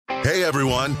Hey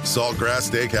everyone, Saltgrass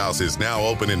Steakhouse is now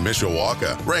open in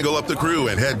Mishawaka. Wrangle up the crew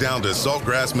and head down to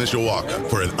Saltgrass Mishawaka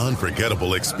for an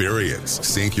unforgettable experience.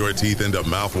 Sink your teeth into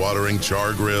mouth-watering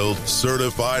char-grilled,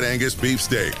 certified Angus beef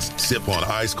steaks. Sip on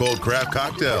ice-cold craft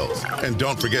cocktails. And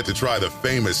don't forget to try the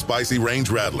famous spicy range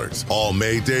rattlers, all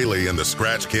made daily in the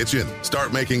Scratch Kitchen.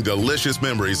 Start making delicious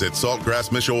memories at Saltgrass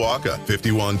Mishawaka,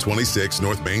 5126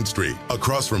 North Main Street,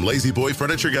 across from Lazy Boy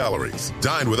Furniture Galleries.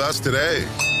 Dine with us today.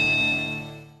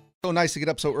 So nice to get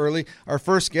up so early. Our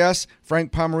first guest,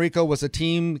 Frank Pomarico, was a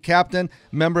team captain,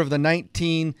 member of the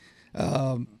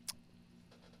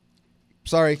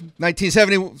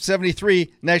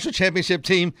 1973 National Championship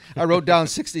team. I wrote down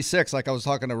 66 like I was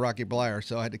talking to Rocky Bleier,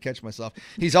 so I had to catch myself.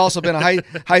 He's also been a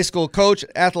high school coach,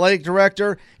 athletic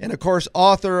director, and, of course,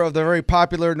 author of the very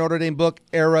popular Notre Dame book,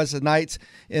 Eras and Nights,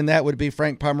 and that would be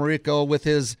Frank Pomarico with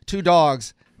his two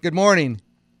dogs. Good morning.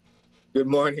 Good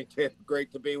morning, Tim.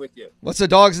 Great to be with you. What's the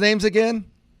dogs' names again?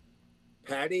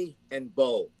 Patty and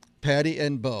Bo. Patty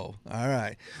and Bo. All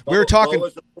right. Bo, We were talking.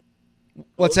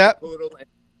 What's that? Poodle, and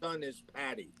son is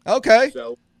Patty. Okay.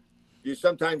 So you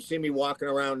sometimes see me walking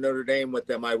around Notre Dame with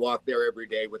them. I walk there every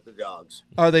day with the dogs.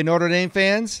 Are they Notre Dame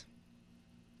fans?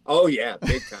 Oh, yeah,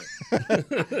 big time.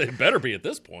 They better be at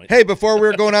this point. Hey, before we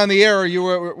were going on the air, we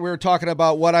were talking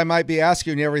about what I might be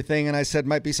asking you and everything, and I said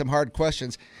might be some hard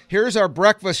questions. Here's our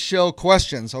breakfast show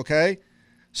questions, okay?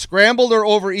 Scrambled or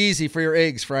over easy for your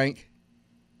eggs, Frank?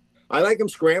 I like them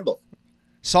scrambled.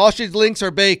 Sausage links or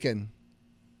bacon?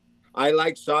 I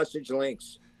like sausage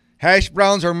links. Hash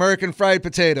browns or American fried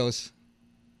potatoes?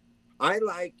 I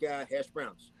like hash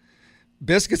browns.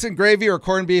 Biscuits and gravy or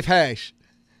corned beef hash?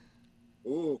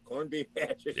 Ooh, corned beef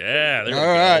hash. Yeah, there we All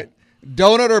go. right.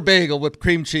 Donut or bagel with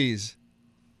cream cheese?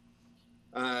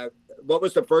 What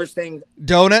was the first thing?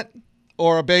 Donut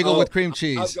or a bagel with cream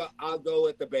cheese? I'll go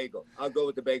with the bagel. I'll go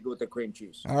with the bagel with the cream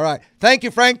cheese. All right. Thank you,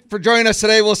 Frank, for joining us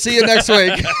today. We'll see you next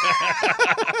week.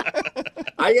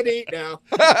 I can eat now.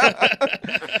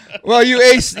 Well, you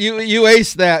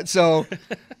aced that. So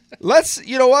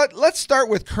let's start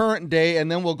with current day,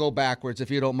 and then we'll go backwards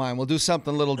if you don't mind. We'll do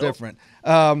something a little different.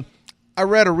 I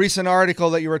read a recent article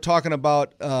that you were talking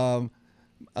about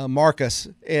Marcus,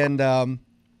 and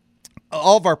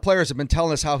all of our players have been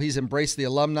telling us how he's embraced the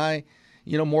alumni,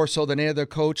 more so than any other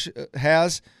coach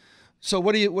has. So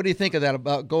what do you think of that,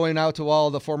 about going out to all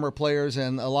the former players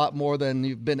and a lot more than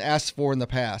you've been asked for in the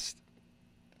past?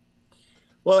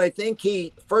 Well, I think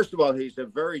first of all, he's a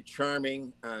very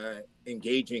charming,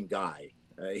 engaging guy.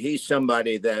 He's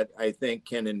somebody that I think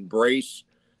can embrace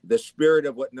the spirit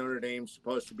of what Notre Dame's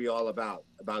supposed to be all about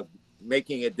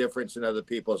making a difference in other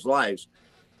people's lives.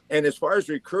 And as far as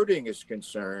recruiting is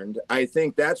concerned, I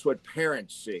think that's what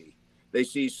parents see. They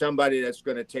see somebody that's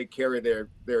going to take care of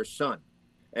their son.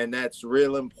 And that's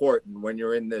real important when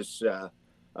you're in this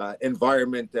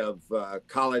environment of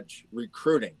college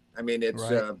recruiting. I mean, it's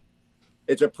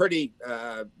a pretty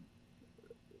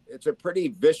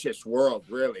vicious world,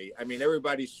 really. I mean,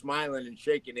 everybody's smiling and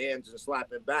shaking hands and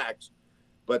slapping backs,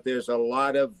 but there's a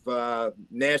lot of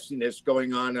nastiness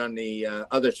going on the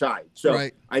other side. So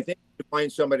I think to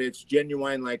find somebody that's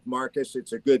genuine like Marcus,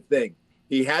 it's a good thing.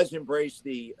 He has embraced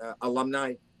the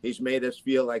alumni. He's made us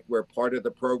feel like we're part of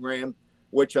the program,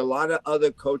 which a lot of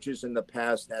other coaches in the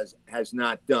past has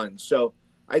not done. So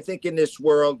I think in this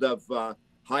world of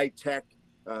high tech,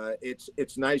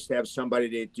 it's nice to have somebody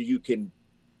that you can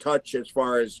touch as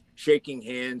far as shaking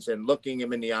hands and looking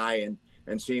him in the eye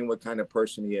and seeing what kind of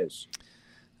person he is.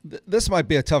 This might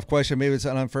be a tough question. Maybe it's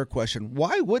an unfair question.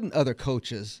 Why wouldn't other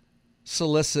coaches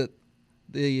solicit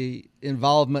the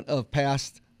involvement of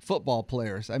past football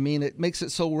players? I mean, it makes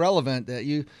it so relevant that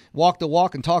you walk the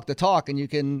walk and talk the talk, and you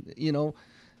can,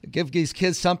 give these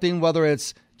kids something, whether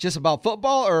it's just about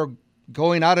football or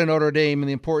going out of Notre Dame and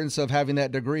the importance of having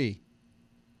that degree.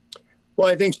 Well,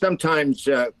 I think sometimes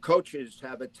coaches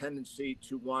have a tendency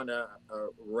to want to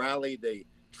rally the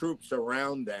troops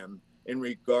around them in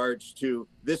regards to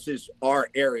this is our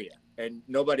area and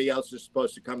nobody else is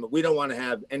supposed to come. We don't want to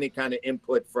have any kind of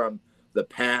input from the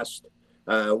past.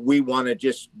 We want to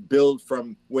just build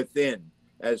from within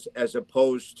as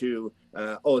opposed to,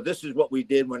 this is what we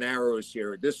did when Arrow was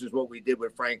here. This is what we did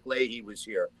when Frank Leahy was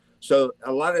here. So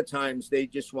a lot of times they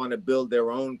just want to build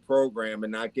their own program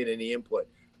and not get any input.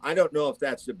 I don't know if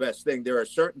that's the best thing. There are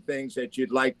certain things that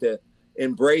you'd like to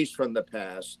embrace from the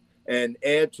past and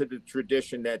add to the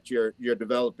tradition that you're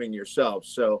developing yourself.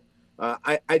 So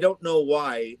I don't know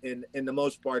why in the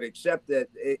most part, except that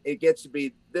it gets to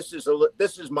be, this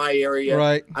is my area.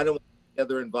 Right. I don't want any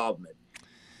other involvement.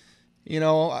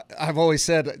 I've always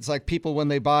said it's like people when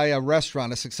they buy a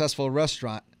successful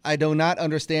restaurant, I do not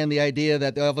understand the idea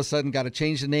that they all of a sudden got to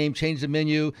change the name, change the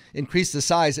menu, increase the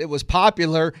size. It was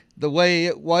popular the way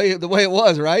it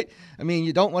was, right? I mean,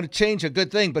 you don't want to change a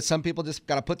good thing, but some people just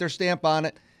got to put their stamp on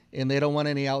it, and they don't want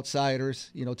any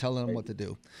outsiders, telling them what to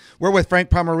do. We're with Frank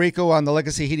Pomarico on the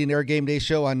Legacy Heating Air Game Day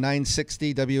Show on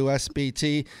 960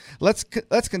 WSBT. Let's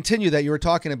continue that. You were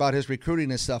talking about his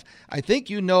recruiting and stuff. I think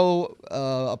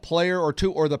a player or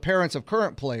two, or the parents of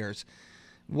current players.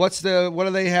 What do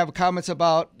they have comments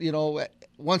about,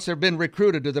 once they've been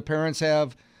recruited? Do the parents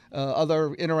have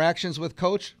other interactions with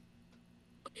Coach?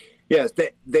 Yes,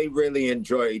 they really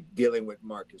enjoy dealing with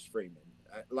Marcus Freeman.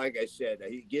 Like I said,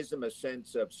 he gives them a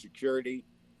sense of security,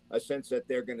 a sense that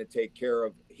he's going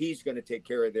to take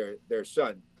care of their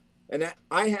son. And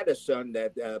I had a son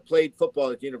that played football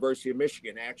at the University of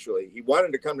Michigan, actually. He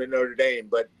wanted to come to Notre Dame,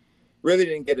 but really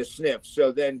didn't get a sniff.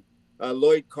 So then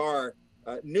Lloyd Carr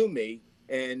knew me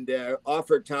and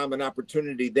offered Tom an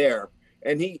opportunity there.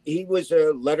 And he was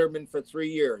a letterman for 3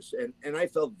 years. And I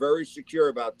felt very secure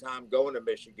about Tom going to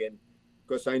Michigan,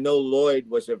 because I know Lloyd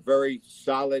was a very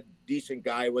solid, decent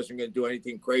guy, wasn't going to do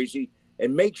anything crazy,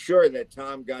 and make sure that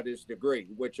Tom got his degree,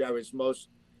 which I was most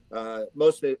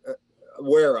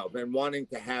aware of and wanting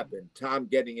to happen, Tom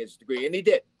getting his degree, and he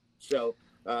did. So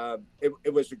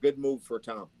it was a good move for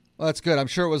Tom. Well, that's good. I'm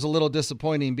sure it was a little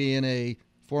disappointing being a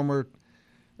former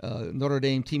Notre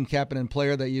Dame team captain and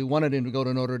player that you wanted him to go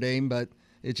to Notre Dame, but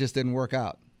it just didn't work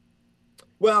out.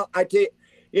 Well, I tell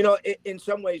you, in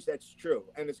some ways that's true.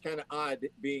 And it's kind of odd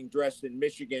being dressed in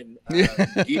Michigan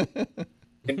at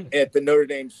the Notre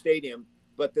Dame Stadium.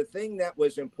 But the thing that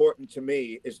was important to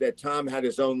me is that Tom had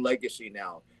his own legacy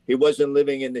now. He wasn't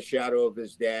living in the shadow of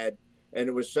his dad. And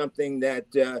it was something that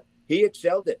he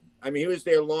excelled in. I mean, he was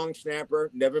their long snapper,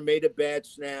 never made a bad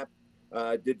snap,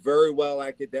 did very well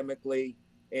academically.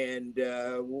 And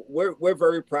we're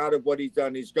very proud of what he's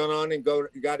done. He's gone on and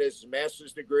got his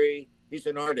master's degree. He's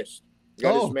an artist. He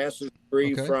got his master's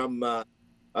degree from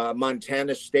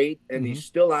Montana State, and he's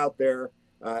still out there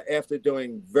after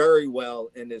doing very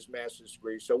well in his master's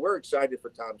degree. So we're excited for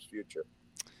Tom's future.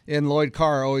 And Lloyd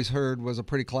Carr, always heard, was a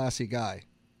pretty classy guy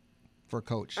for a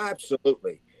coach.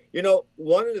 Absolutely.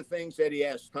 One of the things that he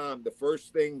asked Tom, the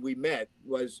first thing we met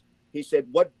was, he said,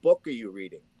 "What book are you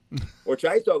reading?" Which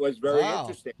I thought was very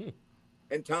interesting.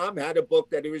 And Tom had a book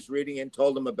that he was reading and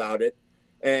told him about it.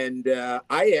 And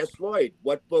I asked Lloyd,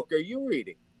 "What book are you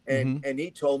reading?" And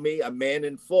he told me A Man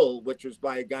in Full, which was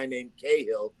by a guy named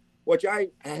Cahill, which I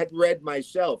had read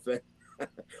myself.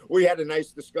 We had a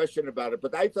nice discussion about it.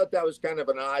 But I thought that was kind of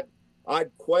an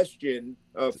odd question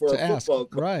for a football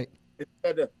coach. Right.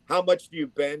 Instead of how much do you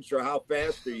bench or how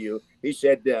fast are you, he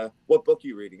said, "What book are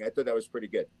you reading?" I thought that was pretty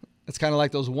good. It's kind of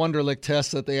like those Wonderlic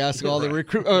tests that they ask all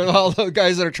the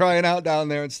guys that are trying out down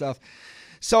there and stuff.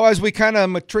 So as we kind of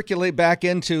matriculate back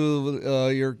into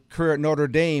your career at Notre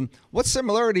Dame, what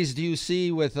similarities do you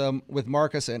see with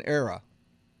Marcus and Era?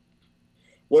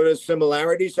 What are the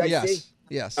similarities I see?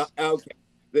 Yes. Okay.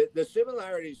 The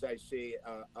similarities I see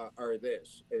are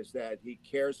is that he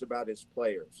cares about his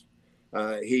players.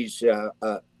 He's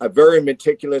a very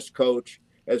meticulous coach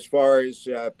as far as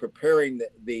preparing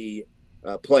the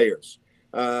players.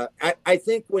 I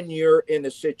think when you're in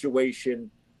a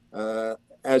situation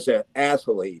as an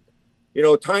athlete,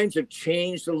 times have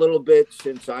changed a little bit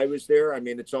since I was there. I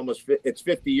mean, it's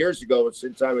 50 years ago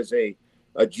since I was a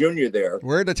junior there.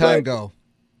 Where'd the time go?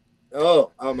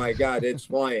 Oh my God, it's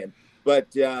flying. But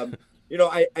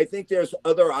I think there's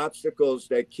other obstacles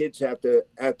that kids have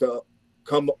to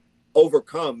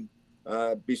overcome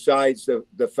besides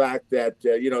the fact that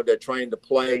they're trying to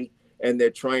play and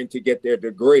they're trying to get their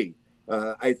degree.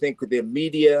 I think the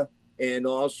media and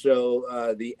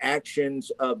also the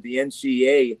actions of the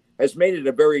NCAA has made it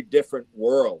a very different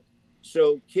world.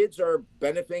 So kids are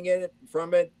benefiting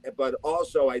from it, but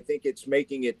also I think it's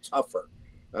making it tougher.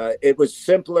 It was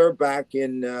simpler back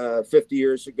in 50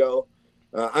 years ago.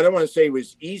 I don't want to say it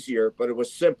was easier, but it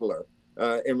was simpler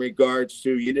in regards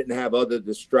to you didn't have other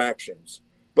distractions.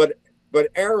 But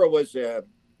Era was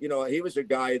he was a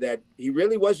guy that he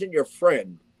really wasn't your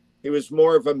friend. He was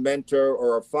more of a mentor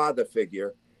or a father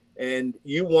figure. And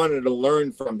you wanted to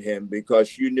learn from him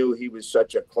because you knew he was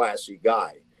such a classy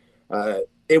guy.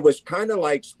 It was kind of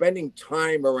like spending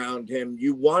time around him.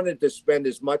 You wanted to spend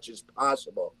as much as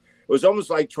possible. It was almost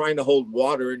like trying to hold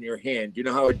water in your hand. You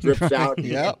know how it drips out?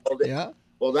 Yeah.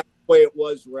 Well, that's the way it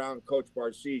was around Coach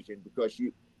Parseghian, because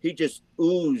he just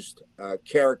oozed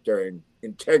character and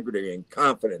integrity and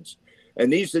confidence.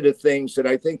 And these are the things that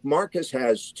I think Marcus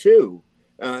has too.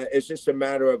 It's just a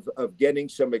matter of getting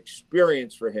some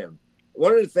experience for him.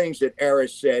 One of the things that Era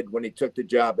said when he took the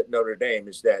job at Notre Dame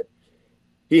is that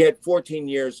he had 14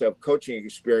 years of coaching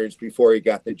experience before he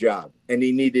got the job, and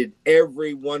he needed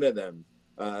every one of them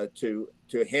to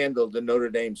handle the Notre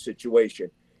Dame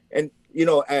situation. And, you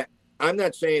know, I'm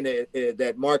not saying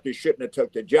that Marcus shouldn't have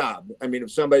took the job. I mean,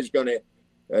 if somebody's going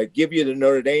to give you the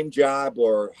Notre Dame job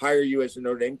or hire you as a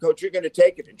Notre Dame coach, you're going to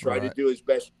take it and try to do as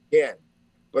best you can.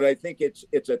 But I think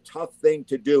it's a tough thing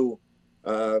to do,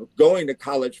 going to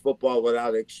college football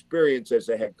without experience as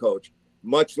a head coach,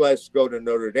 much less go to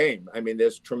Notre Dame. I mean,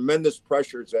 there's tremendous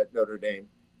pressures at Notre Dame,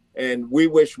 and we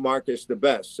wish Marcus the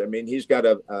best. I mean, he's got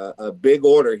a big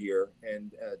order here,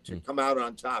 and to come out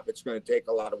on top, it's going to take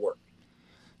a lot of work.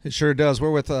 It sure does.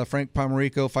 We're with Frank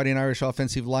Pomarico, Fighting Irish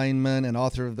offensive lineman and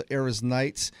author of the Era's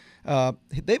Knights.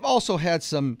 They've also had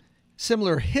some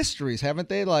similar histories, haven't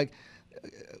they? Like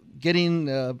being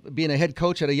a head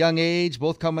coach at a young age,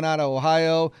 both coming out of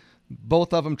Ohio.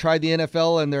 Both of them tried the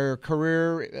NFL and their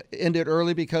career ended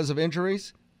early because of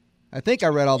injuries. I think I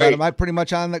read all that. Right. Am I pretty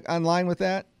much on line with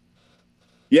that?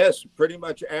 Yes, pretty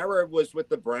much. Ara was with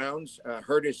the Browns,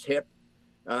 hurt his hip.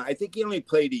 I think he only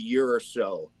played a year or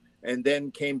so, and then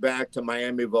came back to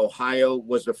Miami of Ohio,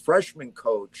 was a freshman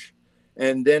coach.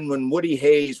 And then when Woody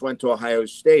Hayes went to Ohio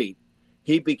State,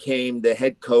 he became the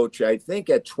head coach, I think,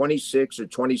 at 26 or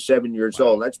 27 years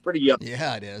old. That's pretty young.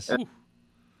 Yeah, it is.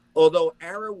 Although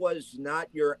Ara was not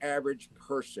your average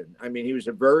person. I mean, he was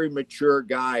a very mature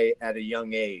guy at a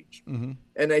young age. Mm-hmm.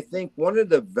 And I think one of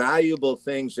the valuable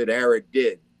things that Ara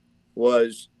did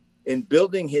was in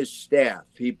building his staff,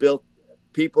 he built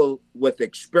people with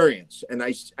experience. And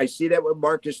I see that with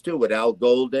Marcus too, with Al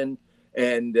Golden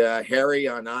and Harry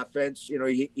on offense. You know,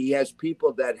 he has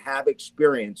people that have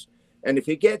experience. And if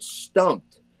he gets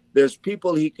stumped, there's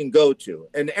people he can go to.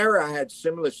 And Ara had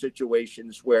similar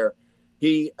situations where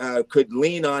he could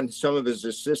lean on some of his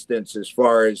assistants as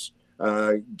far as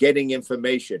getting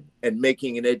information and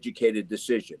making an educated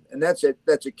decision. And that's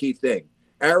a key thing.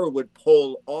 Ara would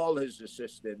poll all his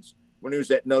assistants when he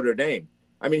was at Notre Dame.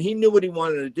 I mean, he knew what he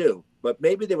wanted to do, but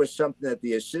maybe there was something that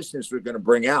the assistants were going to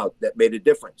bring out that made a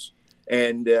difference.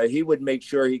 And he would make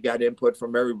sure he got input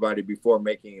from everybody before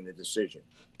making a decision.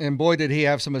 And boy, did he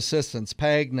have some assistants.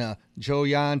 Pagna, Joe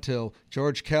Yanto,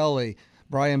 George Kelly,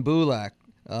 Brian Bulak,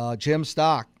 Jim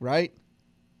Stock, right?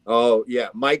 Oh, yeah.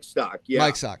 Mike Stock. Yeah.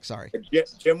 Mike Stock, sorry.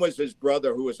 Jim was his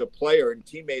brother, who was a player and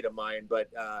teammate of mine. But,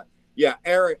 yeah,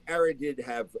 Ara did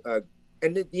have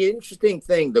and the interesting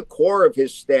thing, the core of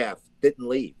his staff didn't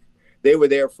leave. They were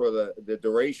there for the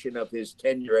duration of his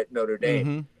tenure at Notre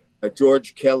Dame. Mm-hmm.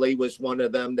 George Kelly was one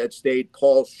of them that stayed.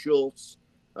 Paul Schultz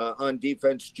on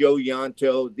defense, Joe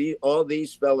Yanto. All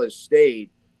these fellas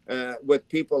stayed with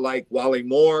people like Wally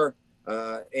Moore,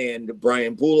 and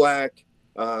Brian Bulak,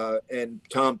 and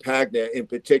Tom Pagna in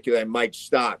particular, and Mike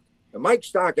Stock. And Mike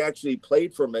Stock actually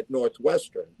played for him at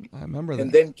Northwestern. I remember that.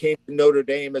 And then came to Notre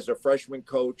Dame as a freshman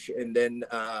coach, and then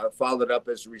followed up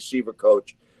as a receiver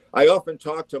coach. I often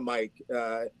talk to Mike.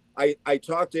 I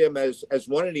talk to him as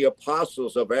one of the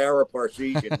apostles of Ara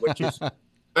Parseghian, which is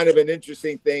kind of an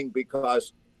interesting thing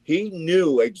because he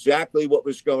knew exactly what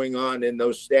was going on in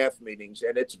those staff meetings,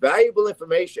 and it's valuable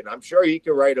information. I'm sure he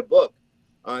could write a book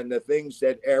on the things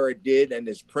that Ara did and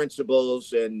his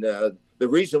principles and the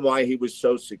reason why he was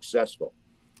so successful.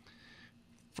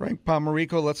 Frank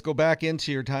Pomarico, let's go back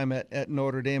into your time at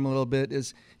Notre Dame a little bit.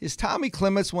 Is Tommy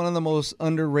Clements one of the most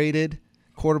underrated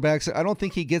quarterbacks? I don't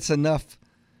think he gets enough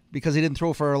because he didn't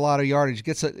throw for a lot of yardage.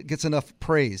 Gets enough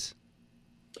praise.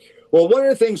 Well, one of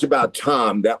the things about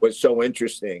Tom that was so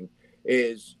interesting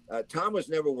is Tom was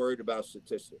never worried about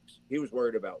statistics. He was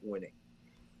worried about winning.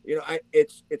 You know,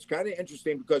 it's kind of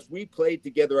interesting because we played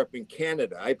together up in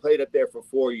Canada. I played up there for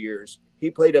 4 years. He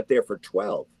played up there for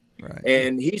 12. Right.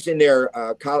 And he's in their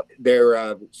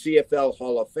CFL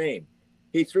Hall of Fame.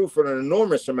 He threw for an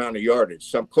enormous amount of yardage,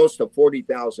 some close to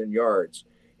 40,000 yards.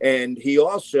 And he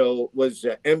also was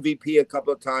MVP a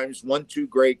couple of times, won 2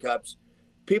 Grey Cups.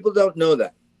 People don't know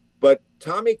that. But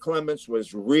Tommy Clements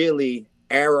was really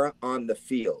Ara on the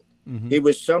field. Mm-hmm. He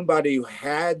was somebody who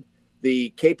had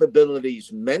the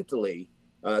capabilities mentally,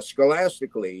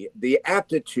 scholastically, the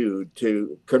aptitude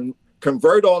to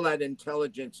convert all that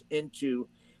intelligence into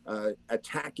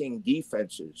attacking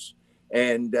defenses.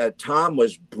 And Tom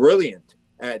was brilliant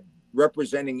at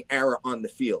representing Ara on the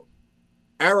field.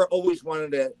 Ara always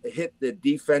wanted to hit the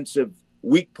defensive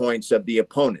weak points of the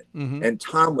opponent. Mm-hmm. And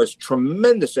Tom was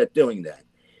tremendous at doing that.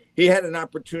 He had an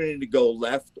opportunity to go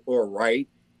left or right.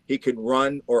 He could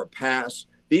run or pass.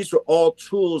 These were all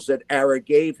tools that Ara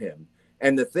gave him.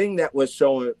 And the thing that was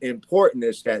so important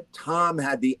is that Tom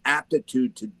had the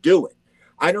aptitude to do it.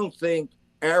 I don't think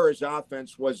Ara's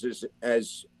offense was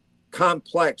as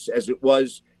complex as it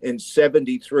was in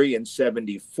 73 and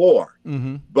 74.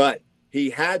 Mm-hmm. But he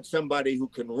had somebody who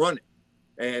can run it.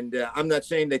 And I'm not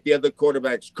saying that the other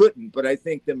quarterbacks couldn't, but I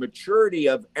think the maturity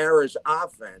of Ara's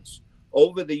offense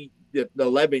over the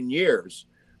 11 years,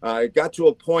 it got to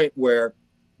a point where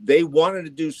they wanted to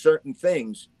do certain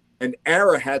things, and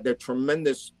Ara had the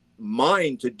tremendous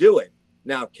mind to do it.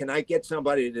 Now, can I get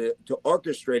somebody to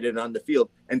orchestrate it on the field?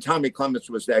 And Tommy Clements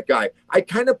was that guy. I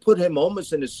kind of put him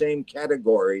almost in the same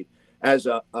category as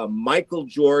a Michael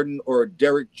Jordan or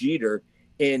Derek Jeter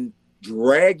in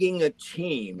dragging a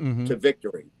team to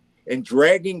victory and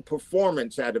dragging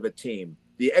performance out of a team,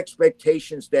 the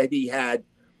expectations that he had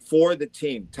for the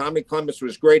team. Tommy Clements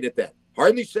was great at that.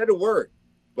 Hardly said a word,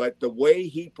 but the way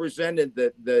he presented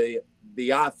the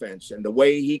offense and the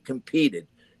way he competed,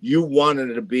 you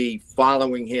wanted to be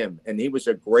following him. And he was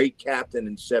a great captain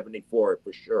in 74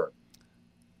 for sure.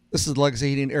 This is the Legacy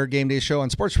Heating Air Game Day Show on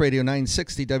Sports Radio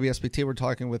 960 WSBT. We're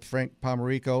talking with Frank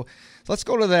Pomarico. So let's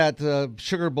go to that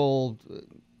Sugar Bowl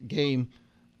game.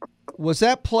 Was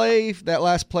that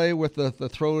last play with the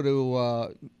throw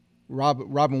to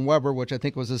Robin Weber, which I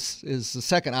think was is the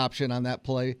second option on that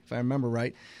play, if I remember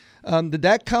right. Did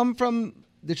that come from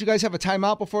 – did you guys have a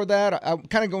timeout before that? I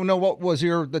kind of go know what was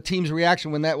the team's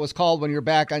reaction when that was called when you're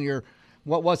back on your –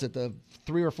 what was it, the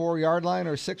 3 or 4 yard line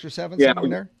or 6 or 7, somewhere in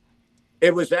there?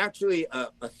 It was actually a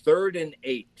 3rd and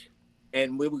 8,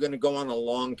 and we were going to go on a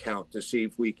long count to see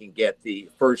if we can get the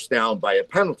first down by a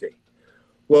penalty.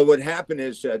 Well, what happened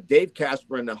is Dave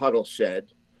Casper in the huddle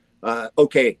said,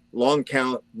 okay, long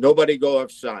count, nobody go off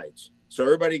sides. So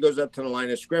everybody goes up to the line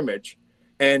of scrimmage,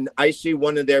 and I see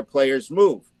one of their players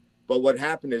move. But what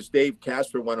happened is Dave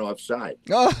Casper went offside.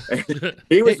 Oh.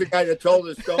 He was the guy that told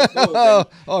us don't move.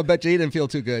 I bet you he didn't feel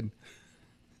too good.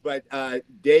 But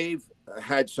Dave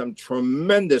had some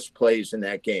tremendous plays in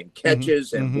that game,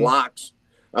 catches and blocks.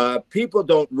 People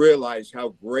don't realize how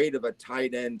great of a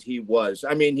tight end he was.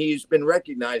 I mean, he's been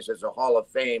recognized as a Hall of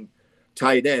Fame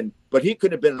tight end, but he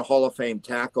could have been a Hall of Fame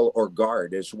tackle or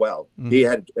guard as well. He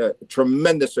had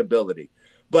tremendous ability.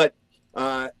 But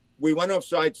we went off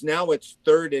sides. Now it's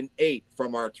 3rd and 8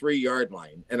 from our 3 yard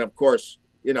line. And of course,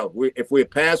 you know, if we're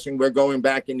passing, we're going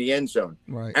back in the end zone.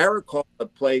 Right. Ara called a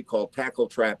play called tackle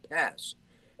trap pass.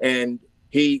 And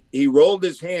he rolled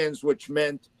his hands, which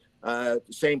meant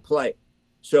same play.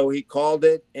 So he called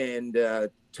it, and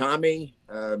Tommy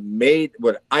made,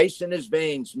 with ice in his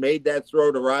veins, made that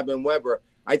throw to Robin Weber.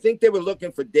 I think they were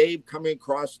looking for Dave coming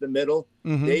across the middle.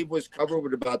 Dave was covered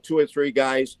with about 2 or 3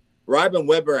 guys. Robin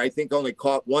Weber, I think, only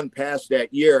caught 1 pass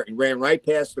that year and ran right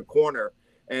past the corner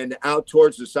and out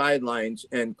towards the sidelines.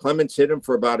 And Clements hit him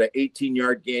for about an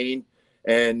 18-yard gain.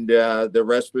 And the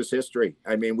rest was history.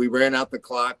 I mean, we ran out the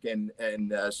clock and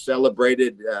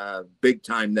celebrated big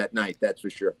time that night. That's for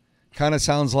sure. Kind of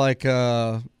sounds like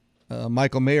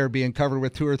Michael Mayer being covered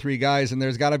with 2 or 3 guys, and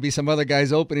there's got to be some other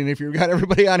guys opening if you've got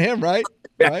everybody on him, right?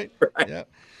 Right. Yeah.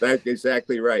 That's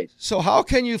exactly right. So how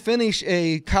can you finish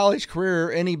a college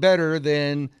career any better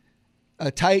than a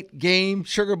tight game,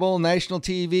 Sugar Bowl, national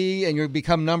TV, and you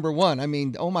become number 1? I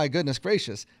mean, oh my goodness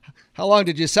gracious. How long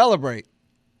did you celebrate?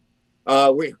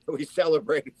 We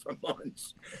celebrated for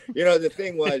months. You know, the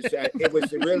thing was, it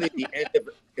was really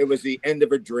the end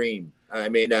of a dream. I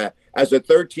mean, as a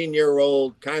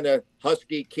 13-year-old kind of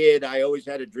husky kid, I always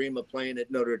had a dream of playing at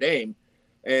Notre Dame.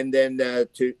 And then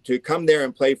to come there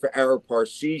and play for Ara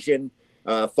Parseghian,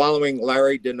 following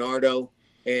Larry DiNardo.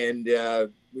 And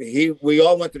we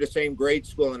all went to the same grade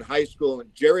school in high school.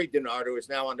 And Jerry DiNardo is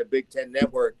now on the Big Ten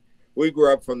Network. We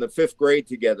grew up from the 5th grade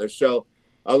together. So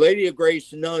Our Lady of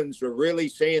Grace nuns were really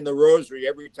saying the rosary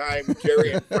every time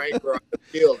Jerry and Frank were on the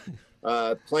field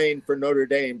playing for Notre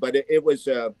Dame. But it was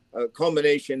a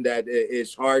culmination that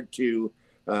is hard to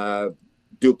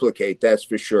duplicate, that's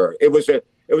for sure. It was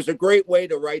a great way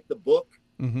to write the book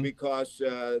because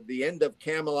the end of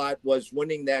Camelot was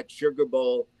winning that Sugar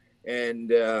Bowl and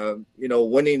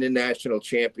winning the national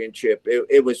championship.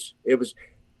 It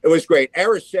was great.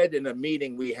 Ara said in a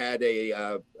meeting we had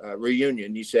a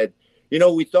reunion. He said,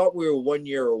 we thought we were 1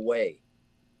 year away,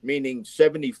 meaning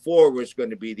 74 was going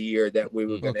to be the year that we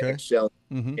were going to excel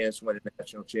and win a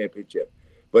national championship.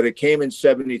 But it came in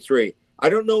 73. I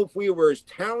don't know if we were as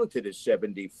talented as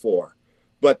 74,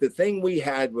 but the thing we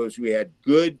had was we had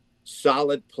good,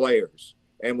 solid players,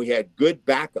 and we had good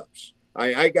backups.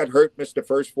 I got hurt, missed the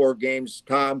first 4 games.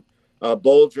 Tom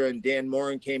Bolger and Dan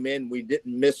Morin came in. We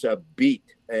didn't miss a beat,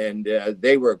 and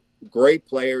they were great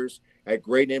players, had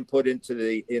great input into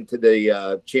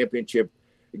the championship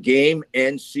game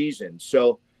and season.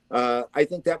 So I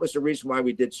think that was the reason why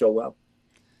we did so well.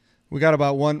 We got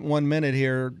about one minute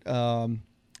here.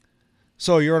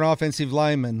 So you're an offensive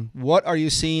lineman. What are you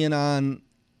seeing on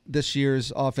this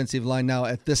year's offensive line now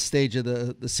at this stage of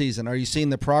the season? Are you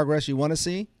seeing the progress you want to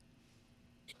see?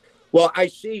 Well, I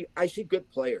see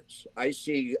good players. I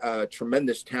see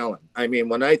tremendous talent. I mean,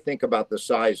 when I think about the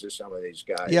size of some of these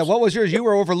guys. Yeah, what was yours? You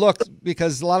were overlooked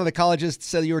because a lot of the colleges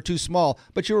said you were too small,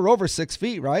 but you were over 6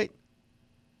 feet, right?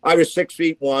 I was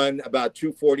 6'1", about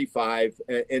 245.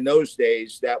 In those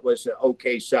days, that was an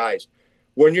okay size.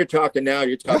 When you're talking now,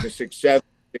 you're talking 6'7",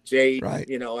 6'8",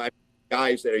 right.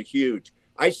 Guys that are huge.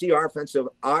 I see our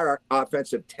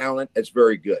offensive talent as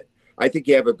very good. I think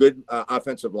you have a good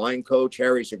offensive line coach.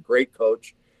 Harry's a great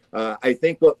coach. I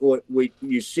think what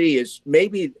you see is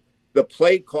maybe the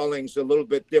play calling's a little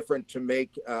bit different to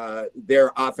make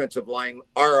our offensive line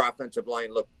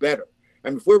look better. I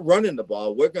mean, if we're running the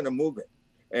ball, we're going to move it.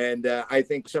 And I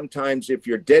think sometimes if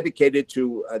you're dedicated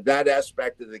to that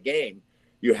aspect of the game,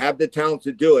 you have the talent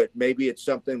to do it. Maybe it's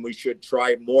something we should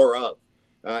try more of.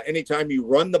 Anytime you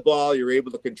run the ball, you're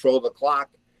able to control the clock.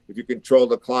 If you control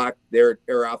the clock, their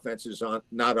offense is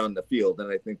not on the field,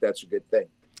 and I think that's a good thing.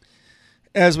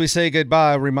 As we say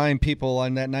goodbye, remind people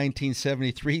on that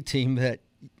 1973 team that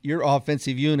your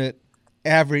offensive unit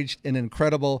averaged an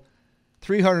incredible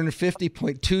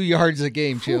 350.2 yards a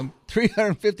game, Jim.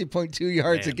 350.2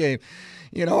 yards a game.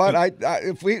 You know what? I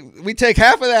if we take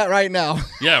half of that right now.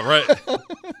 Yeah, right.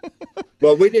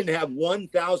 Well, we didn't have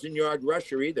 1,000-yard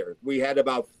rusher either. We had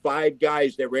about 5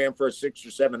 guys that ran for 600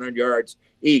 or 700 yards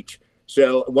each.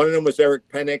 So one of them was Eric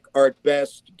Pennick, Art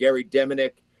Best, Gary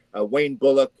Deminick, Wayne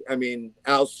Bullock. I mean,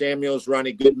 Al Samuels,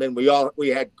 Ronnie Goodman. We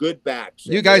had good backs.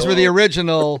 You guys were the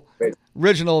original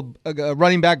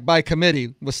running back by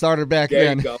committee. Was started back there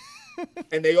then. You go.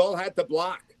 And they all had to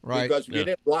block, right? Because if you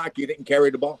didn't block, you didn't carry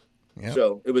the ball. Yep.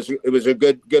 So it was a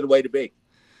good way to be.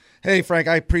 Hey, Frank,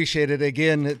 I appreciate it.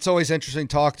 Again, it's always interesting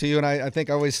to talk to you, and I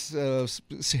think I always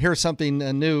hear something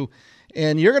new.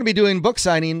 And you're going to be doing book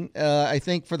signing, I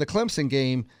think, for the Clemson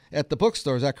game at the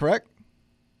bookstore. Is that correct?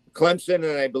 Clemson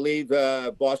and I believe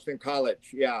Boston College.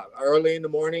 Yeah, early in the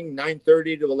morning,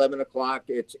 9:30 to 11 o'clock.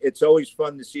 It's always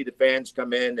fun to see the fans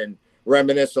come in and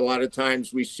reminisce. A lot of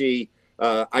times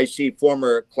I see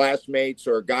former classmates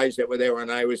or guys that were there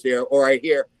when I was there, or I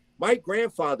hear, my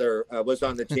grandfather was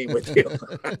on the team with you.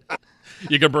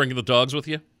 You can bring the dogs with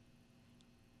you?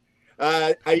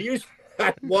 I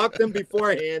walk them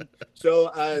beforehand,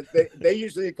 so they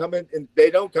usually come in, and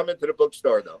they don't come into the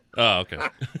bookstore, though. Oh, okay.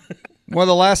 One of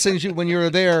the last things when you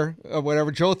were there,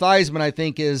 whatever, Joe Theismann, I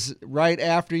think, is right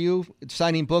after you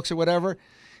signing books or whatever.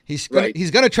 He's going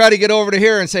to try to get over to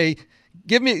here and say,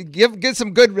 get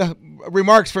some good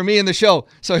remarks for me in the show.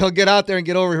 So he'll get out there and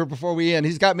get over here before we end.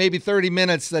 He's got maybe 30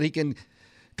 minutes that he can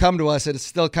come to us. It's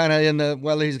still kind of in the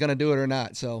whether he's going to do it or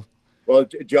not. So, well,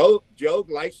 Joe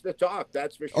likes to talk.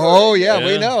 That's for sure. Oh yeah,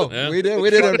 we know. Yeah. We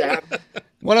did.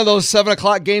 One of those 7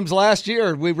 o'clock games last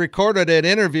year. We recorded an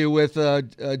interview with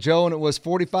Joe, and it was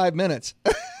 45 minutes.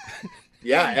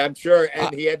 Yeah, I'm sure,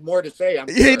 and he had more to say. I'm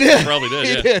sure. He did. He probably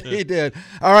did. He did.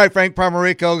 All right, Frank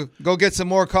Pomerico, go get some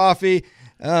more coffee.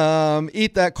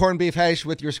 Eat that corned beef hash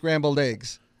with your scrambled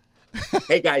eggs.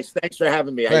 Hey, guys, thanks for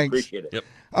having me. Thanks. I appreciate it. Yep.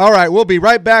 All right, we'll be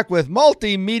right back with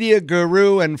multimedia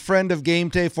guru and friend of Game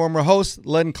Day, former host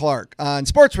Len Clark on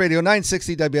Sports Radio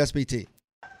 960 WSBT.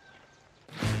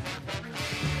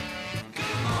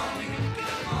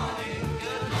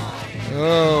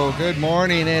 Oh, good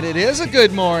morning, and it is a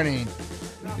good morning.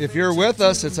 If you're with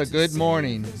us, it's a good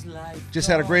morning. Just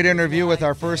had a great interview with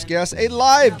our first guest, a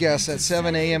live guest at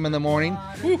 7 a.m. in the morning.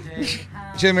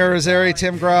 Jim Irizarry,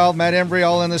 Tim Growl, Matt Embry,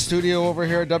 all in the studio over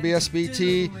here at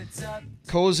WSBT.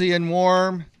 Cozy and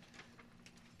warm.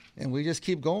 And we just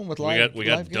keep going with live We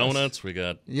got live donuts. guests. We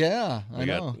got I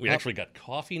know. We actually got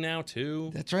coffee now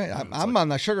too. That's right. I'm on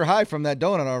the sugar high from that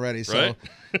donut already. So,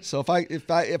 right? So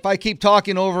if I keep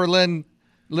talking over Lynn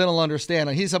will understand.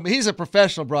 He's a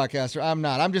professional broadcaster. I'm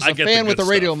not. I'm just a fan with a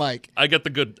radio mic. I get the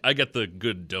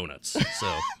good donuts.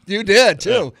 So you did too.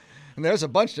 Yeah. And there's a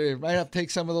bunch there. You might have to take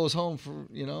some of those home for,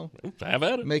 have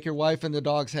at it. Make your wife and the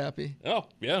dogs happy. Oh,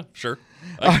 yeah, sure.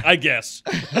 I guess.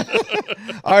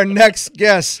 Our next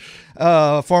guest,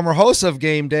 former host of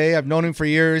Game Day. I've known him for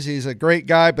years. He's a great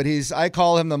guy, but I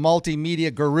call him the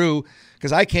multimedia guru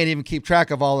because I can't even keep track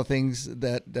of all the things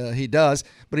that he does.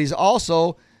 But he's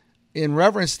also, in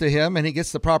reverence to him, and he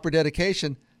gets the proper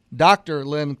dedication, Dr.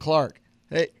 Len Clark.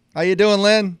 Hey, how you doing,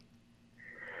 Len?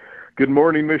 Good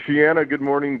morning, Michiana. Good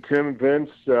morning, Tim,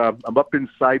 Vince. I'm up in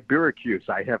Syracuse.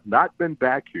 I have not been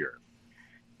back here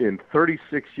in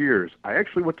 36 years. I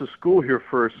actually went to school here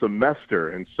for a semester,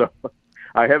 and so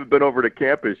I haven't been over to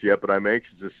campus yet, but I'm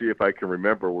anxious to see if I can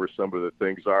remember where some of the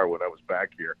things are when I was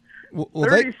back here.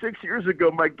 36 years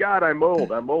ago, my God, I'm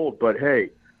old. But,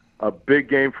 hey, a big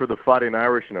game for the Fighting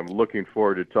Irish, and I'm looking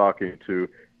forward to talking to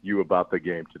you about the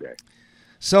game today.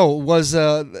 So was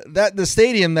that the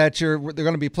stadium that they're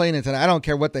going to be playing in tonight? I don't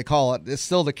care what they call it. It's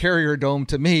still the Carrier Dome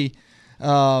to me.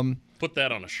 Put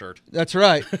that on a shirt. That's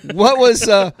right. What was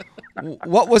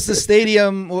the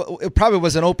stadium? It probably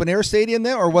was an open air stadium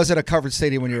there, or was it a covered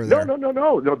stadium when you were there?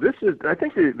 No. This is, I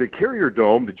think, the Carrier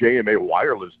Dome, the JMA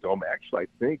Wireless Dome. Actually, I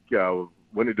think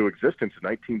went into existence in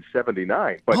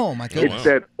 1979. But oh my goodness!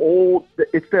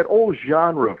 It's that old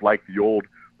genre of like the old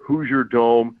Hoosier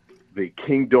Dome, the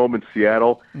King Dome in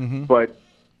Seattle. Mm-hmm. But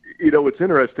what's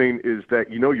interesting is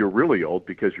that you're really old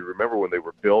because you remember when they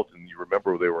were built and you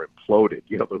remember when they were imploded.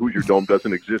 The Hoosier Dome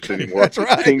doesn't exist anymore. That's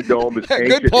right. The King Dome is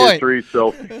ancient history.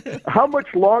 So how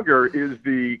much longer is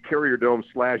the Carrier Dome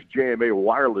 / JMA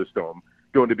Wireless Dome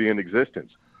going to be in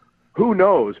existence? Who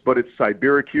knows? But it's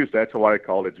Sibyracuse. That's what I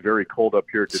call it. It's very cold up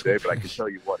here today, but I can tell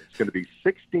you what, it's going to be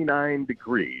 69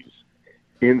 degrees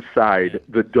inside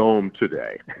the dome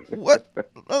today.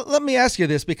 Let me ask you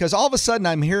this, because all of a sudden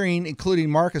I'm hearing,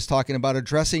 including Marcus, talking about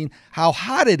addressing how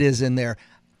hot it is in there.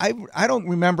 I don't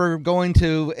remember going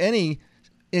to any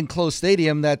enclosed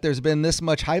stadium that there's been this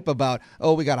much hype about,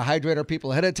 we got to hydrate our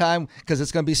people ahead of time because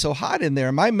it's going to be so hot in there.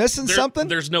 Am I missing something?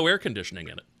 There's no air conditioning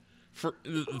in it.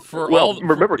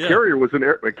 Remember, Carrier was an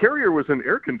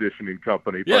air conditioning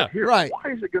company. But here, right.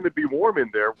 Why is it going to be warm in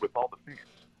there with all the fans?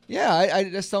 Yeah, I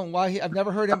just don't. I've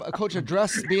never heard a coach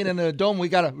address being in a dome. We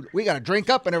gotta drink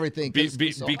up and everything. Because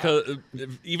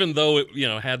even though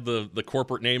it had the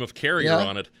corporate name of Carrier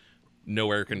on it, no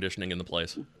air conditioning in the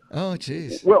place. Oh,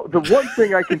 jeez. Well, the one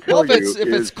thing I can tell if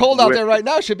it's cold out there right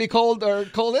now, it should be cold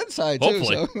inside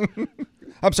hopefully. Too. So.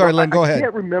 I'm sorry, Len. Go ahead.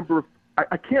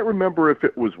 I can't remember if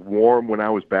it was warm when I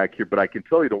was back here, but I can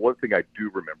tell you the one thing I do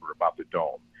remember about the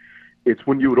dome. It's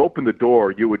when you would open the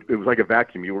door, it was like a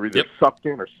vacuum. You were either sucked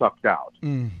in or sucked out.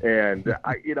 And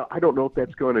I don't know if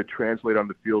that's going to translate on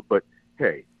the field, but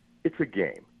hey, it's a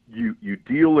game. You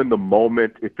deal in the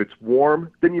moment. If it's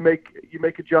warm, then you make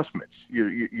adjustments.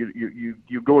 You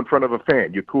go in front of a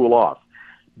fan. You cool off.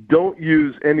 Don't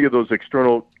use any of those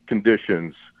external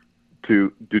conditions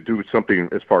to do something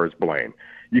as far as blame.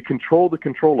 You control the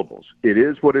controllables. It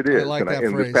is what it is. I like that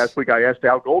and phrase. This past week I asked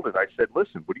Al Golden, I said,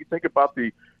 listen, what do you think about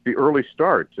the early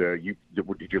start? Did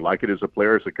you like it as a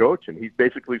player, as a coach? And he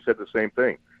basically said the same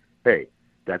thing. Hey,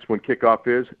 that's when kickoff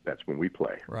is. That's when we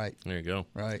play. Right. There you go.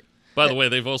 Right. By the way,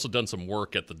 they've also done some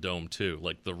work at the dome, too.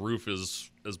 Like the roof has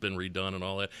been redone and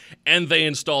all that. And they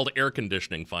installed air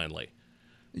conditioning finally.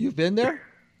 You've been there?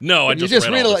 No, I just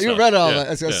read all that. You read all that. I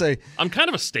was going to say. I'm kind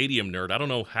of a stadium nerd. I don't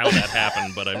know how that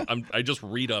happened, but I just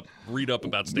read up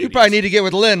about stadiums. You probably need to get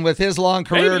with Lynn with his long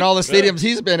career and all the stadiums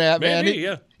he's been at, man.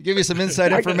 Maybe, Give you some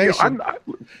inside information.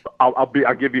 I'll be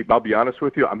honest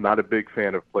with you. I'm not a big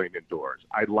fan of playing indoors.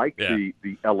 I like the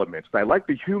elements. I like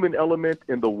the human element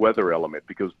and the weather element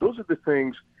because those are the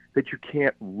things that you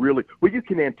can't really. Well, you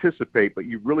can anticipate, but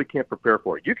you really can't prepare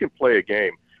for it. You can play a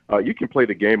game. You can play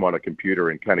the game on a computer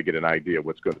and kind of get an idea of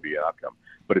what's going to be the outcome.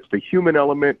 But it's the human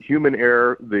element, human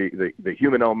error, the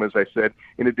human element, as I said,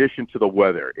 in addition to the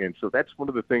weather. And so that's one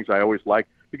of the things I always like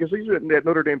because these are at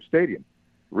Notre Dame Stadium.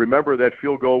 Remember that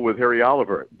field goal with Harry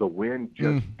Oliver. The wind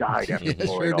just died after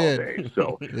blowing all day.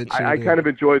 So I kind of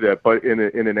enjoy that. But in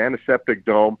an antiseptic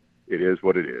dome, it is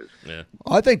what it is. Yeah.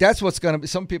 Well, I think that's what's going to be.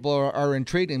 Some people are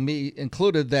intrigued, and me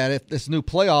included, that if this new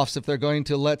playoffs, if they're going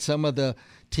to let some of the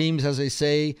teams, as they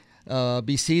say,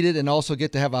 be seeded and also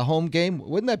get to have a home game,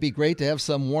 wouldn't that be great to have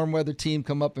some warm weather team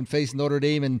come up and face Notre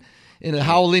Dame in a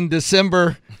howling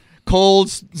December cold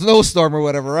snowstorm or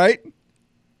whatever, right?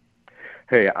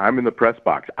 Hey, I'm in the press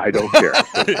box. I don't care.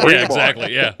 Yeah,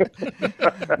 exactly. Yeah.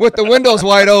 With the windows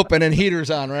wide open and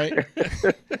heaters on, right?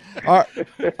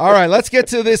 All right. Let's get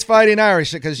to this Fighting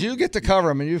Irish because you get to cover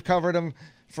them, and you've covered them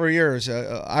for years.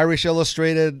 Irish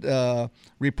Illustrated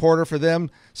reporter for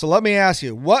them. So let me ask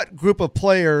you, what group of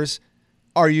players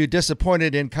are you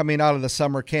disappointed in coming out of the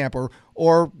summer camp,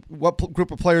 or what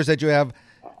group of players that you have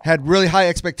had really high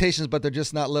expectations, but they're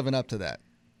just not living up to that?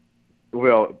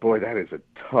 Well, boy, that is a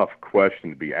tough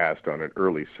question to be asked on an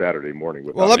early Saturday morning.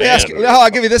 Well, let me ask you. I'll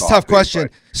give you this tough question: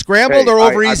 scrambled or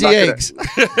over easy eggs?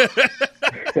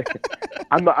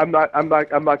 I'm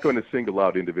not going to single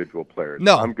out individual players.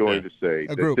 No, I'm going to say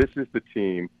that this is the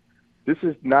team. This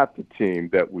is not the team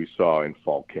that we saw in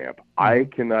fall camp. I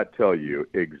cannot tell you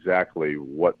exactly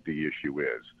what the issue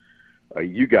is.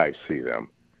 You guys see them.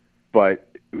 But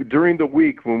during the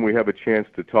week when we have a chance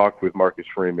to talk with Marcus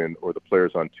Freeman or the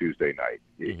players on Tuesday night,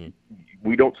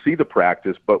 we don't see the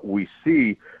practice, but we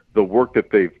see the work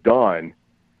that they've done.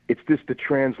 It's just the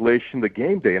translation, the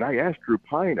game day. And I asked Drew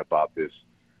Pine about this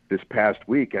past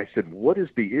week. I said, what is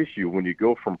the issue when you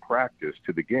go from practice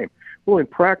to the game? Well, in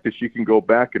practice, you can go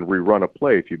back and rerun a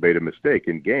play if you made a mistake.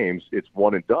 In games, it's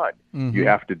one and done. You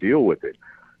have to deal with it.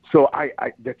 So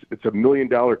it's $1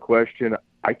 million question.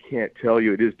 I can't tell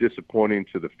you. It is disappointing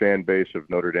to the fan base of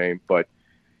Notre Dame, but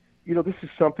this is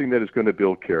something that is going to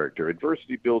build character.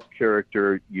 Adversity builds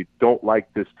character. You don't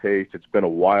like this taste. It's been a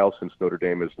while since Notre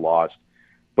Dame has lost.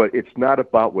 But it's not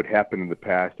about what happened in the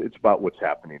past. It's about what's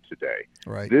happening today.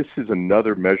 Right. This is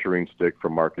another measuring stick for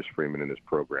Marcus Freeman and his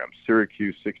program.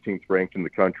 Syracuse, 16th ranked in the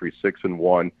country,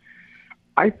 6-1.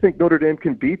 I think Notre Dame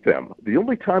can beat them. The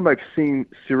only time I've seen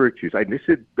Syracuse, I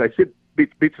said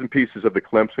bits and pieces of the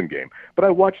Clemson game, but I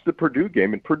watched the Purdue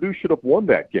game, and Purdue should have won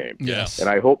that game. Yes. And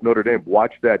I hope Notre Dame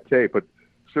watched that tape. But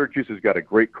Syracuse has got a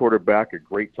great quarterback, a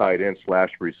great tight end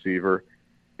 / receiver,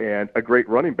 and a great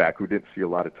running back who didn't see a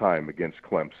lot of time against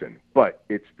Clemson. But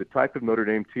it's the type of Notre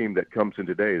Dame team that comes in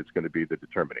today that's going to be the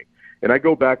determining. And I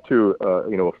go back to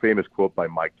a famous quote by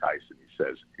Mike Tyson. He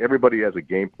says, everybody has a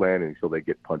game plan until they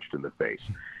get punched in the face.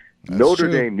 Notre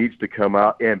Dame needs to come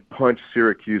out and punch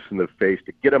Syracuse in the face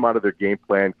to get them out of their game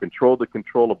plan, control the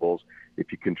controllables.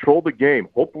 If you control the game,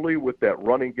 hopefully with that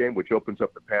running game, which opens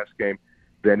up the pass game,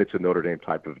 then it's a Notre Dame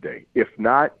type of day. If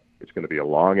not, it's going to be a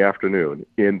long afternoon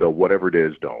in the whatever it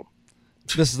is dome.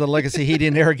 This is the Legacy Heating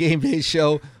and Air Game Day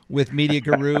Show with media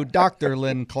guru Dr.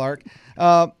 Lynn Clark.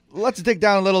 Let's dig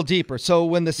down a little deeper. So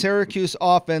when the Syracuse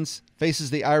offense faces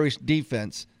the Irish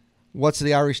defense, what's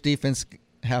the Irish defense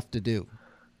have to do?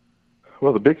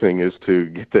 Well, the big thing is to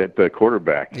get that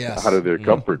quarterback out of their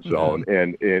comfort zone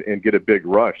and get a big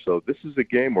rush. So this is a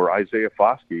game where Isaiah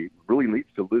Foskey really needs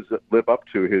to live up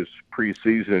to his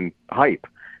preseason hype.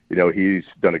 He's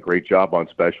done a great job on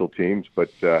special teams, but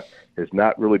has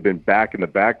not really been back in the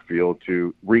backfield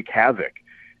to wreak havoc.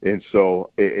 And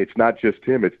so it's not just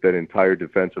him. It's that entire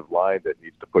defensive line that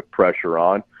needs to put pressure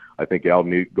on. I think Al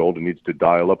Golden needs to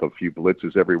dial up a few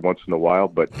blitzes every once in a while,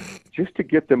 but just to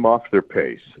get them off their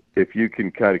pace. If you can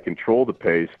kind of control the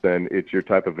pace, then it's your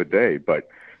type of a day. But,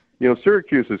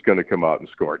 Syracuse is going to come out and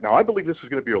score. Now, I believe this is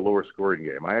going to be a lower scoring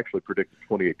game. I actually predicted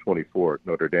 28-24 at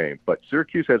Notre Dame, but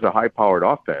Syracuse has a high-powered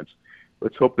offense.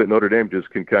 Let's hope that Notre Dame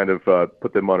just can kind of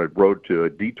put them on a road to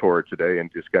a detour today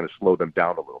and just kind of slow them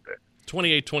down a little bit.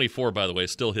 28-24, by the way,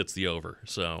 still hits the over,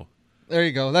 so... There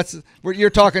you go. You're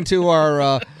talking to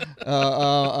our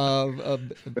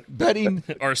betting,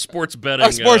 our sports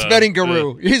betting, betting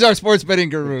guru. He's our sports betting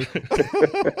guru.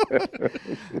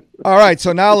 All right.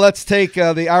 So now let's take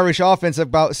the Irish offense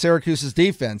about Syracuse's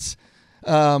defense.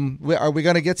 Are we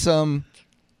going to get some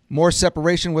more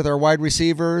separation with our wide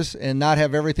receivers and not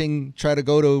have everything try to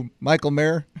go to Michael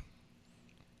Mayer?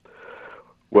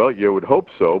 Well, you would hope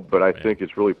so, but I think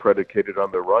it's really predicated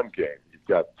on the run game.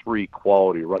 Got 3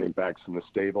 quality running backs in the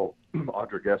stable.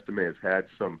 Audric Estime has had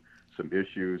some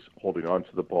issues holding on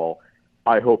to the ball.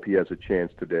 I hope he has a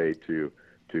chance today to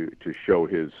show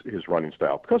his running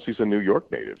style because he's a New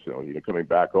York native, coming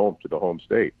back home to the home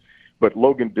state. But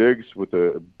Logan Diggs with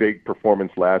a big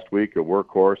performance last week, a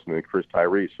workhorse, and then Chris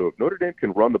Tyree. So if Notre Dame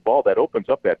can run the ball, that opens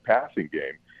up that passing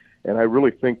game. And I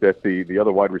really think that the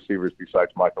other wide receivers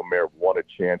besides Michael Mayer want a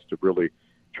chance to really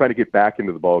trying to get back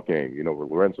into the ball game,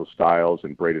 Lorenzo Styles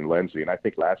and Braden Lenzy. And I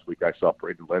think last week I saw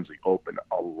Braden Lenzy open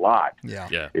a lot.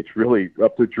 Yeah. It's really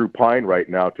up to Drew Pine right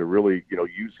now to really,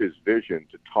 use his vision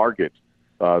to target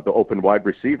the open wide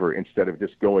receiver instead of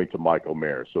just going to Michael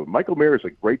Mayer. So Michael Mayer is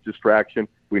a great distraction.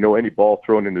 We know any ball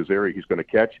thrown in his area he's going to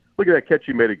catch. Look at that catch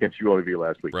he made against UNLV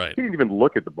last week. Right. He didn't even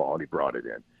look at the ball and he brought it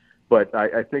in. But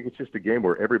I think it's just a game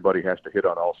where everybody has to hit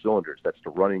on all cylinders. That's the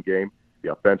running game,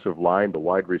 the offensive line, the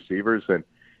wide receivers, and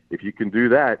if you can do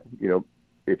that,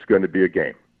 it's going to be a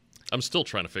game. I'm still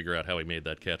trying to figure out how he made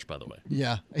that catch, by the way.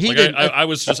 Yeah. I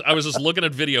was just looking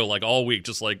at video all week,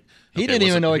 just like he didn't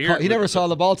even know he never saw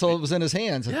the ball till it was in his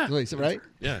hands. Yeah. Right?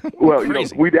 Yeah. Well,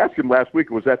 we'd asked him last week,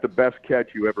 was that the best catch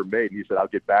you ever made? And he said, I'll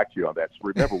get back to you on that. So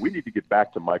remember, we need to get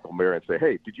back to Michael Mayer and say,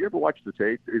 hey, did you ever watch the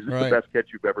tape? Is this the best catch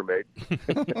you've ever made?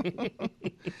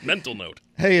 Mental note.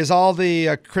 Hey, is all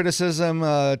the criticism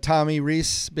Tommy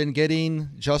Rees been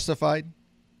getting justified?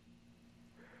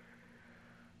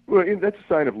 Well, that's a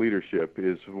sign of leadership.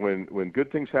 Is when good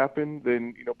things happen,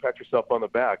 then pat yourself on the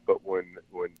back. But when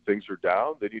things are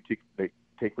down, then you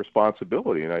take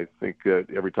responsibility. And I think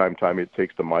every time Tommy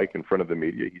takes the mic in front of the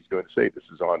media, he's going to say this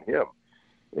is on him.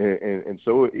 and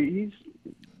so he's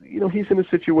in a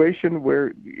situation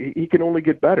where he can only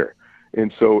get better.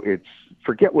 And so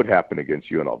forget what happened against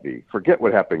UNLV, forget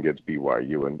what happened against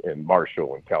BYU and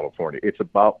Marshall in California. It's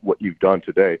about what you've done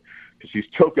today, because you've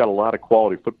still got a lot of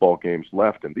quality football games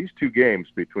left. And these two games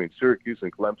between Syracuse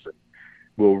and Clemson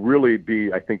will really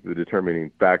be, I think, the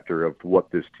determining factor of what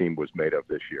this team was made of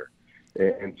this year.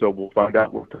 And so we'll find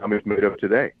out what Tom is made of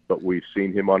today. But we've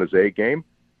seen him on his A game.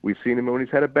 We've seen him when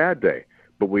he's had a bad day.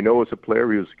 But we know as a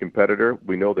player, he was a competitor.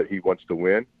 We know that he wants to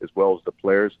win, as well as the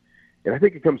players. And I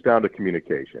think it comes down to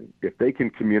communication. If they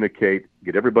can communicate,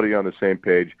 get everybody on the same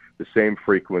page, the same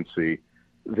frequency,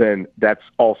 then that's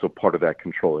also part of that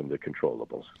controlling the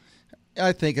controllables.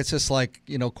 I think it's just like,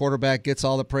 quarterback gets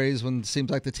all the praise when it seems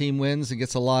like the team wins and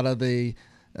gets a lot of the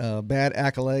bad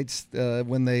accolades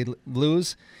when they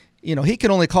lose. He can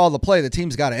only call the play. The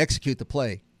team's got to execute the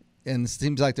play. And it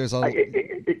seems like there's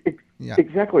yeah.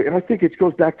 Exactly. And I think it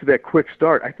goes back to that quick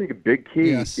start. I think a big key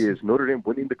is Notre Dame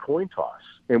winning the coin toss.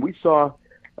 And we saw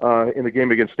in the game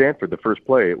against Stanford, the first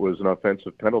play, it was an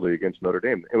offensive penalty against Notre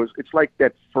Dame. It's like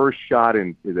that first shot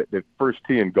in the first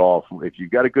tee in golf. If you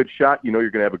got a good shot, you're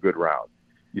going to have a good round.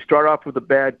 You start off with a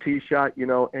bad tee shot, hey,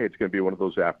 it's going to be one of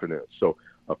those afternoons. So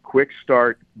a quick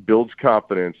start builds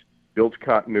confidence, builds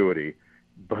continuity.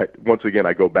 But once again,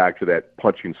 I go back to that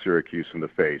punching Syracuse in the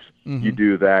face. Mm-hmm. You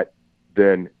do that,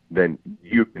 then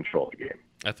you control the game.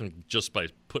 I think just by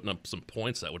putting up some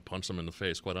points, that would punch them in the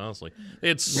face, quite honestly. They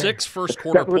had 6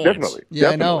 first-quarter points. Definitely.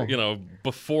 Yeah, definitely. I know.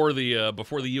 Before the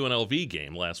UNLV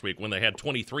game last week, when they had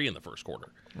 23 in the first quarter.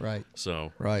 Right.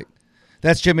 So. Right.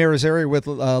 That's Jim Irizarry with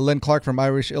Len Clark from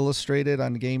Irish Illustrated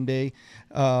on game day.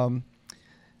 Our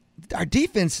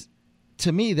defense,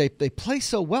 to me, they play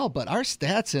so well, but our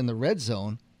stats in the red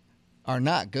zone are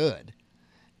not good.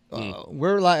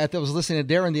 We're like, I was listening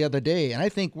to Darren the other day, and I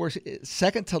think we're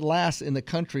second to last in the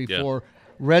country for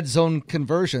red zone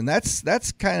conversion.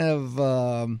 That's kind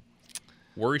of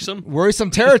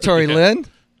worrisome territory, Lynn.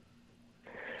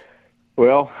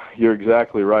 Well, you're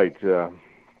exactly right.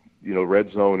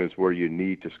 Red zone is where you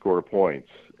need to score points,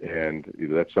 and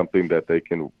that's something that they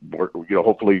can work,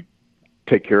 hopefully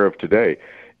take care of today.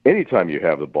 Anytime you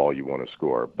have the ball, you want to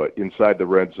score, but inside the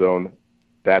red zone,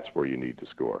 that's where you need to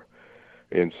score.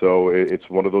 And so it's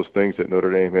one of those things that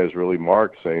Notre Dame has really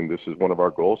marked, saying this is one of our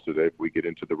goals today. If we get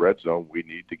into the red zone, we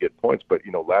need to get points. But,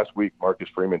 last week Marcus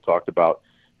Freeman talked about,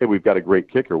 hey, we've got a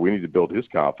great kicker. We need to build his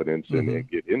confidence and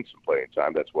get in some playing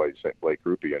time. That's why he sent Blake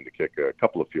Rupe in to kick a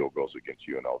couple of field goals against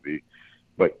UNLV.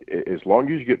 But as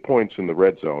long as you get points in the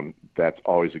red zone, that's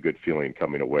always a good feeling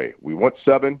coming away. We want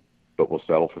 7, but we'll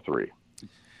settle for 3.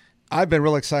 I've been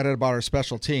real excited about our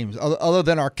special teams. Other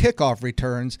than our kickoff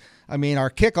returns, I mean, our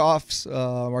kickoffs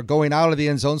are going out of the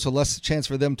end zone, so less chance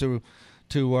for them to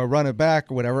run it back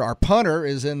or whatever. Our punter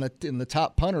is in the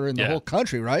top punter in the whole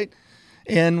country, right?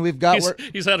 And we've got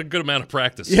he's had a good amount of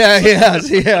practice. Yeah,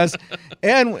 he has.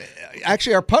 And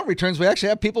actually, our punt returns, we actually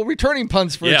have people returning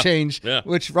punts for a change. Yeah.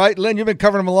 Which, right, Lynn, you've been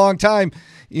covering them a long time.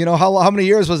 How many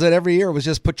years was it? Every year it was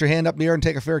just put your hand up in the air and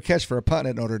take a fair catch for a punt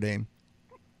at Notre Dame.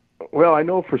 Well, I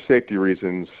know for safety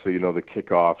reasons, the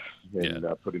kickoff and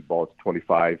putting the ball at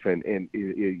 25, and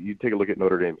you take a look at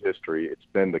Notre Dame history, it's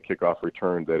been the kickoff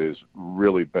return that has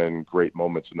really been great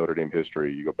moments in Notre Dame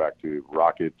history. You go back to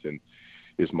Rocket and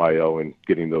Ismail and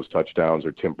getting those touchdowns,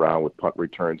 or Tim Brown with punt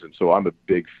returns, and so I'm a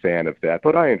big fan of that,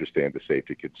 but I understand the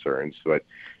safety concerns. But,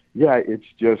 it's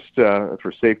just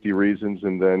for safety reasons,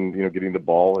 and then, getting the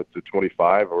ball at the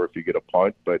 25, or if you get a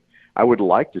punt, but I would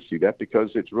like to see that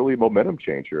because it's really a momentum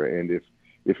changer. And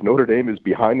if Notre Dame is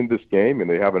behind in this game and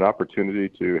they have an opportunity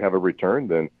to have a return,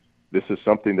 then this is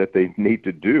something that they need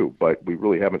to do. But we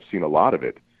really haven't seen a lot of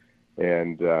it.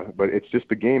 And but it's just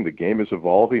the game. The game is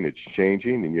evolving. It's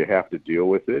changing, and you have to deal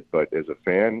with it. But as a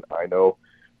fan, I know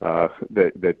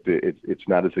that it's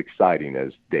not as exciting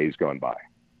as days gone by.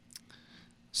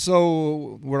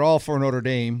 So we're all for Notre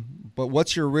Dame, but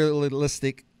what's your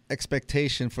realistic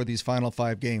expectation for these final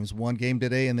 5 games? 1 game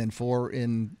today and then 4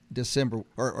 in December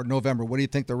or November. What do you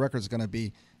think the record's going to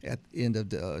be at the end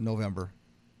of November?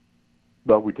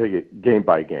 Well, we take it game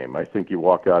by game. I think you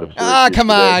walk out of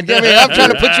come on. I'm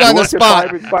trying to put you on the spot.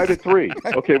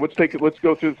 5-3. Okay, let's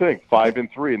go through the thing.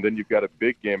 5-3, and then you've got a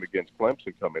big game against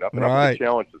Clemson coming up. And I'm going to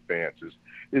challenge the fans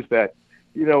is that,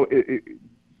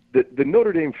 the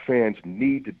Notre Dame fans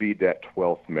need to be that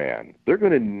 12th man. They're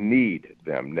going to need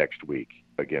them next week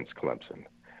against Clemson.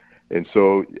 And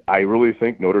so I really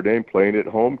think Notre Dame playing at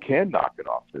home can knock it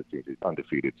off the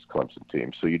undefeated Clemson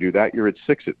team. So you do that, you're at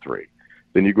 6-3.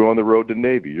 Then you go on the road to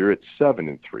Navy, you're at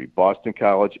 7-3. Boston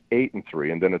College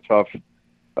 8-3, and then a tough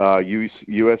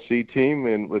USC team,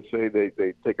 and let's say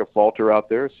they take a falter out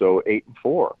there, so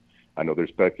 8-4. I know there's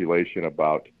speculation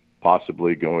about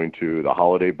possibly going to the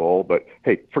Holiday Bowl, but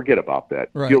hey, forget about that.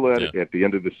 Right. Deal at the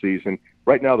end of the season.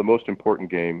 Right now, the most important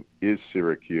game is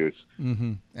Syracuse.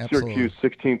 Mm-hmm. Absolutely. Syracuse,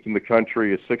 16th in the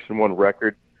country, a 6-1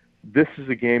 record. This is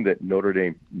a game that Notre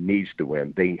Dame needs to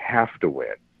win. They have to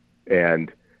win.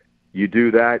 And you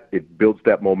do that, it builds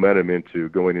that momentum into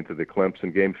going into the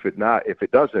Clemson game. If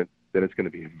it doesn't, then it's going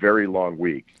to be a very long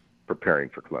week preparing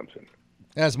for Clemson.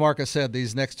 As Marcus said,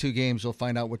 these next 2 games, you'll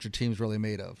find out what your team's really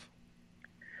made of.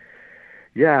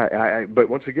 Yeah, but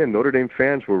once again, Notre Dame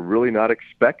fans were really not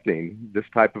expecting this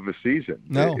type of a season.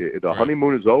 No. The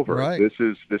honeymoon is over. Right. This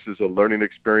is a learning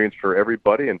experience for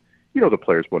everybody, and the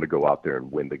players want to go out there and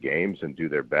win the games and do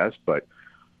their best. But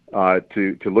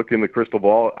to look in the crystal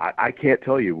ball, I can't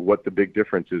tell you what the big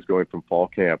difference is going from fall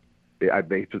camp.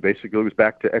 Basically, it was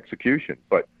back to execution.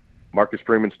 But Marcus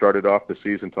Freeman started off the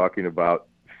season talking about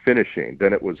finishing.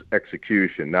 Then it was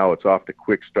execution. Now it's off to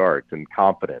quick start and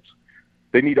confidence.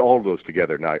 They need all of those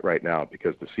together right now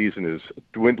because the season is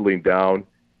dwindling down,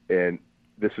 and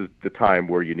this is the time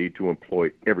where you need to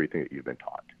employ everything that you've been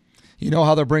taught. You know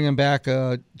how they're bringing back,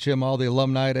 Jim, all the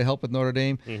alumni to help with Notre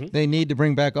Dame? Mm-hmm. They need to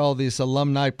bring back all these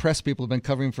alumni press people who have been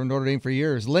covering for Notre Dame for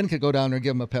years. Lynn could go down there and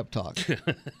give them a pep talk.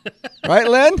 Right,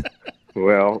 Lynn?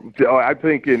 Well, I'm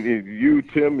thinking you,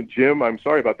 Tim, and Jim. I'm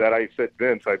sorry about that. I said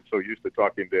Vince. I'm so used to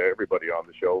talking to everybody on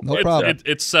the show. No problem.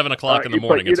 It's 7 o'clock in the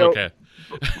morning. It's okay.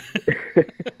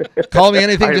 Call me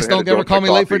anything. Just don't ever call me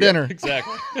late for dinner.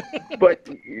 Exactly. But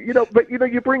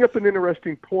you bring up an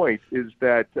interesting point. Is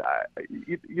that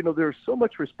there's so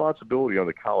much responsibility on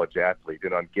the college athlete,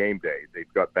 and on game day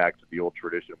they've got back to the old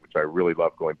tradition, which I really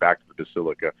love, going back to the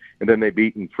Basilica, and then they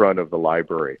meet in front of the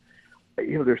library.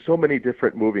 There's so many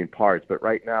different moving parts, but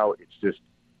right now it's just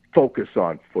focus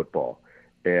on football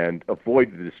and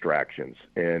avoid the distractions.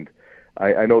 And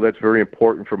I know that's very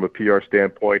important from a PR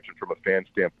standpoint and from a fan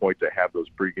standpoint to have those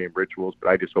pregame rituals, but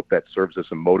I just hope that serves as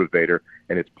a motivator,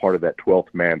 and it's part of that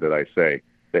 12th man that I say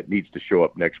that needs to show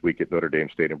up next week at Notre Dame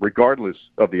Stadium, regardless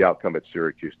of the outcome at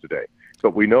Syracuse today.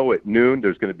 But we know at noon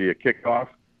there's going to be a kickoff.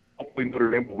 Hopefully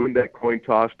Notre Dame will win that coin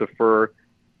toss, defer,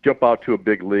 jump out to a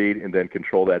big lead, and then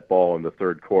control that ball in the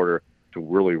third quarter to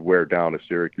really wear down a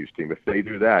Syracuse team. If they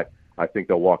do that, I think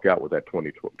they'll walk out with that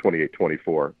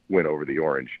 28-24 win over the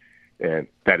Orange, and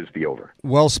that is the over.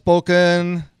 Well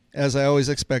spoken, as I always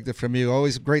expected from you.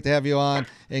 Always great to have you on,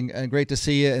 and great to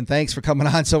see you, and thanks for coming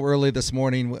on so early this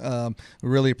morning. We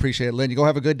really appreciate it. Lynn, you go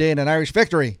have a good day and an Irish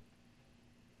victory.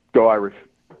 Go Irish.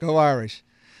 Go Irish.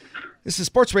 This is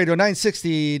Sports Radio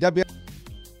 960 W.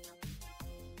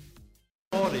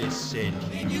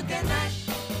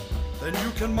 Then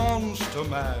you can monster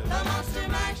mash.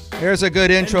 Here's a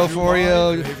good intro for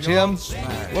you, Jim.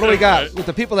 What do we got with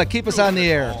the people that keep us on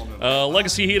the air?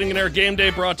 Legacy Heating and Air Game Day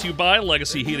brought to you by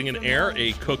Legacy Heating and Air,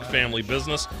 a Cook family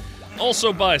business.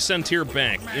 Also by Centier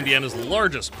Bank, Indiana's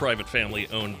largest private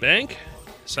family-owned bank.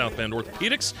 South Bend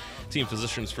Orthopedics, team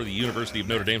physicians for the University of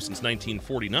Notre Dame since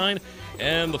 1949.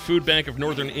 And the Food Bank of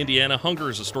Northern Indiana. Hunger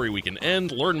is a story we can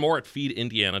end. Learn more at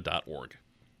feedindiana.org.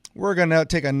 We're going to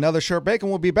take another short break,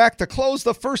 and we'll be back to close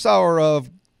the first hour of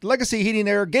Legacy Heating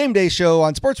Air Game Day Show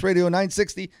on Sports Radio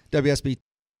 960 WSB.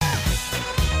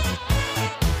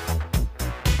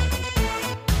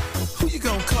 Who you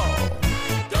gonna call?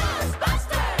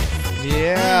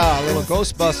 Yeah, a little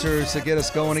Ghostbusters to get us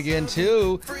going again,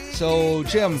 too. So,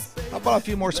 Jim, how about a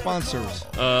few more sponsors?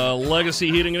 Legacy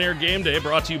Heating and Air Game Day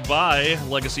brought to you by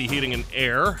Legacy Heating and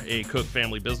Air, a Cook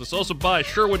family business. Also by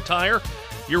Sherwood Tire,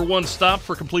 your one stop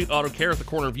for complete auto care at the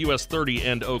corner of US 30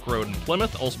 and Oak Road in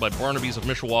Plymouth. Also by Barnaby's of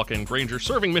Mishawaka and Granger,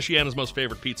 serving Michiana's most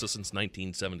favorite pizza since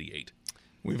 1978.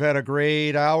 We've had a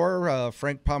great hour.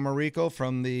 Frank Pomerico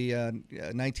from the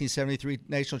 1973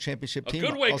 National Championship team. A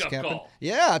good wake-up captain. call.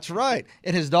 Yeah, that's right.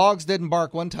 And his dogs didn't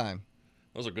bark one time.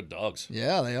 Those are good dogs.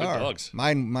 Yeah, they are. Dogs.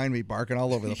 Mine be barking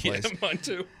all over the place. Yeah, mine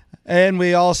too. And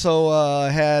we also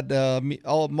had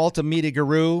multimedia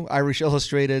guru, Irish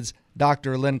Illustrated's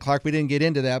Dr. Lynn Clark. We didn't get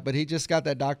into that, but he just got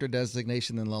that doctor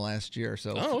designation in the last year.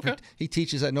 So okay. He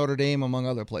teaches at Notre Dame, among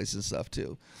other places and stuff,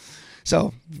 too.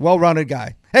 So, well-rounded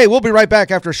guy. Hey, we'll be right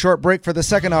back after a short break for the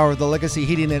second hour of the Legacy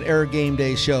Heating and Air Game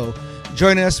Day Show.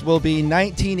 Joining us will be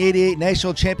 1988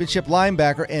 National Championship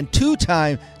linebacker and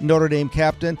two-time Notre Dame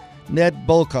captain, Ned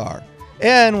Bolkar.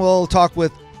 And we'll talk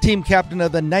with team captain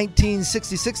of the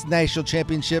 1966 National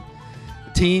Championship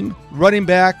team, running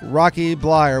back Rocky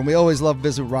Bleier. And we always love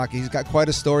visiting Rocky. He's got quite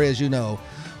a story, as you know.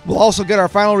 We'll also get our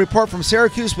final report from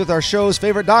Syracuse with our show's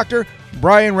favorite doctor,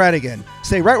 Brian Radigan.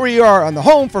 Stay right where you are on the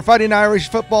home for Fighting Irish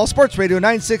Football, Sports Radio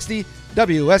 960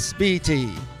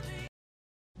 WSBT.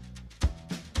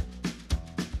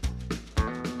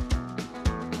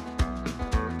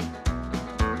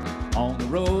 On the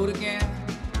road again.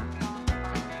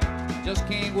 Just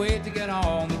can't wait to get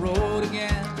on the road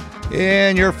again.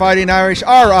 And your Fighting Irish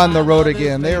are on the road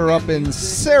again. They are up in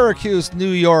Syracuse,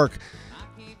 New York,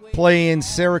 playing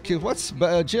Syracuse. What's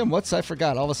Jim? I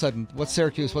forgot all of a sudden. What's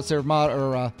Syracuse? What's their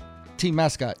team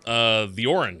mascot? The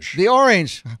Orange. The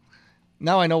Orange.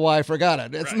 Now I know why I forgot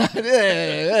it. It's not.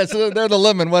 They're the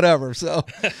lemon, whatever. So,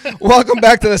 welcome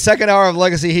back to the second hour of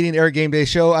Legacy Heating Air Game Day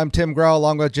Show. I'm Tim Grau,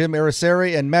 along with Jim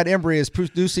Araceli, and Matt Embry is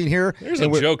producing here. There's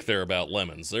a joke there about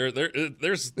lemons. There's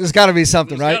got to be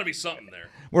something, right? There's got to be something there.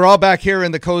 We're all back here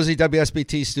in the cozy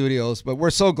WSBT studios, but we're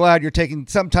so glad you're taking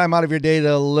some time out of your day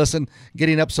to listen,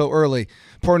 getting up so early.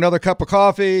 Pour another cup of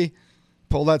coffee.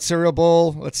 Pull that cereal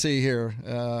bowl. Let's see here.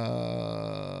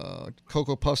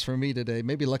 Cocoa Puffs for me today.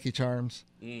 Maybe Lucky Charms.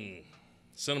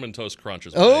 Cinnamon Toast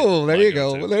Crunches. Oh, there you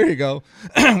go. Well, there you go.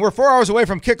 We're 4 hours away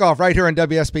from kickoff right here on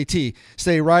WSBT.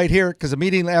 Stay right here because the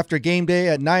meeting after game day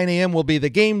at 9 a.m. will be the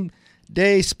Game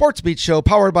Day Sports Beat Show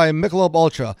powered by Michelob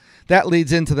Ultra. That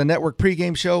leads into the network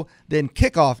pregame show, then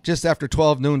kickoff just after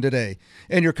 12 noon today.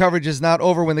 And your coverage is not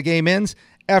over when the game ends.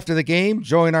 After the game,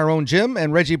 join our own Jim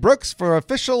and Reggie Brooks for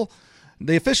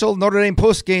the official Notre Dame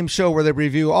post-game show where they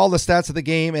review all the stats of the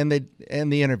game and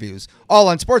the interviews. All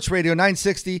on Sports Radio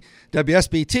 960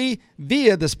 WSBT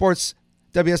via the Sports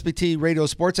WSBT Radio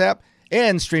Sports app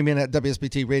and streaming at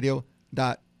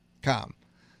WSBTradio.com.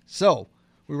 So,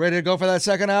 we ready to go for that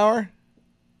second hour?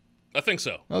 I think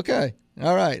so. Okay.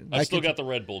 All right. I still got the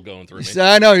Red Bull going through me.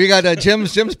 I know. You got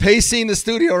Jim's pacing the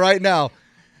studio right now.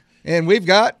 And we've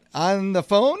got on the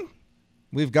phone,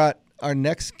 we've got our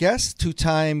next guest,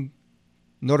 two-time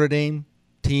Notre Dame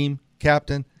team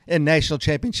captain and national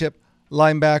championship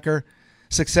linebacker,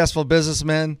 successful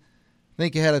businessman. I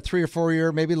think he had a 3 or 4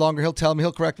 year, maybe longer. He'll tell me,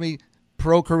 he'll correct me,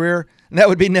 pro career. And that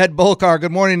would be Ned Bolcar.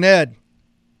 Good morning, Ned.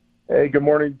 Hey, good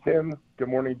morning, Tim. Good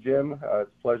morning, Jim. It's a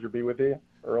pleasure to be with you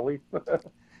early.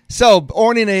 So,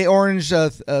 owning a Orange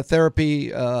Therapy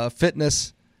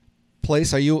fitness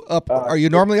place, are you up? Are you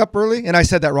normally up early? And I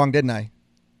said that wrong, didn't I?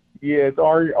 Yeah, it's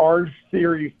Orange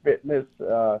Theory Fitness.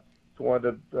 It's one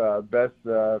of the best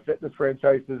fitness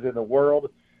franchises in the world.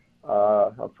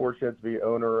 I'm fortunate to be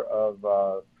owner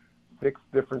of 6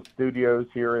 different studios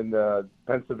here in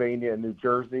Pennsylvania and New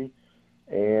Jersey.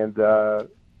 And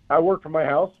I work from my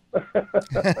house. Not a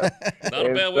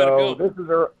bad way to go. This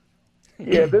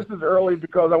is early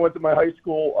because I went to my high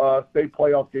school state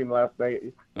playoff game last night.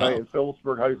 In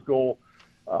Phillipsburg High School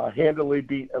handily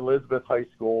beat Elizabeth High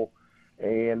School,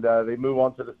 and they move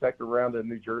on to the second round of the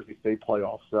New Jersey State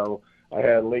playoffs. So I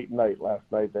had a late night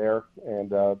last night there,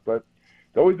 and but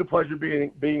it's always a pleasure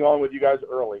being on with you guys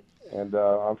early. And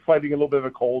I'm fighting a little bit of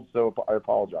a cold, so I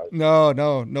apologize. No.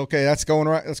 Okay, that's going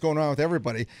around with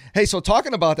everybody. Hey, so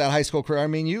talking about that high school career, I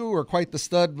mean, you were quite the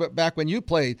stud back when you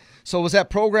played. So was that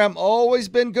program always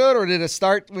been good, or did it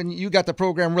start when you got the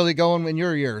program really going in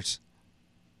your years?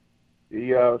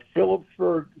 The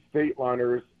Phillipsburg State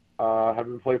Liners have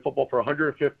been playing football for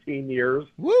 115 years.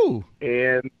 Woo!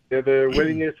 And they're the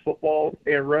winningest football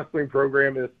and wrestling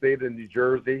program in the state of New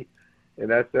Jersey. And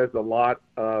that says a lot.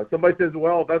 Somebody says,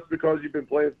 well, that's because you've been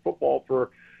playing football for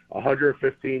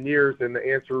 115 years. And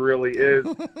the answer really is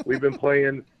we've been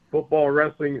playing football and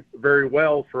wrestling very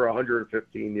well for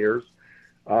 115 years.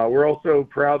 We're also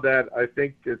proud that I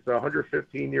think it's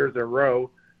 115 years in a row.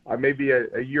 I may be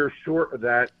a year short of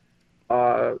that.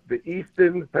 The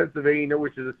Easton, Pennsylvania,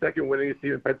 which is the second winningest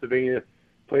team in Pennsylvania,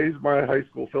 plays my high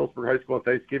school, Phillipsburg High School, on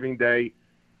Thanksgiving Day.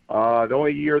 The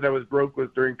only year that was broke was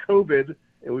during COVID,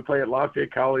 and we play at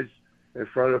Lafayette College in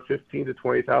front of 15 to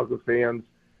 20,000 fans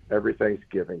every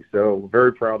Thanksgiving. So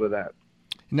very proud of that.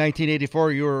 In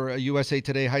 1984, you were a USA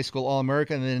Today High School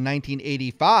All-American, and then in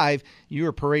 1985, you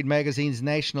were Parade Magazine's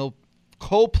National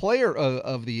Co-Player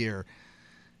of the Year.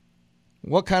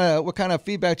 What kind of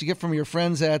feedback did you get from your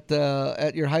friends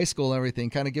at your high school and everything?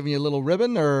 Kind of giving you a little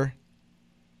ribbon, or?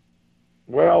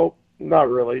 Well, not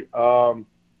really.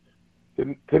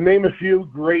 To name a few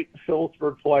great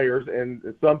Phillipsburg players,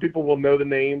 and some people will know the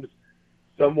names,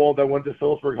 some won't, that went to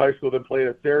Phillipsburg High School then played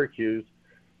at Syracuse.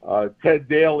 Ted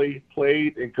Daly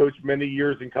played and coached many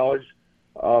years in college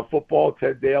football.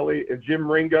 Ted Daly and Jim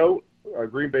Ringo,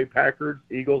 Green Bay Packers,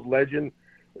 Eagles legend,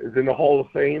 is in the Hall of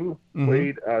Fame.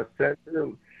 Played center.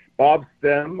 Bob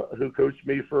Stem, who coached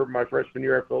me for my freshman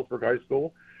year at Phillipsburg High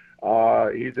School,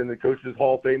 he's in the Coaches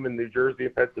Hall of Fame in New Jersey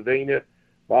and Pennsylvania.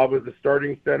 Bob was the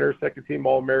starting center, second-team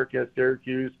All-American at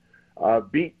Syracuse,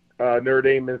 beat Notre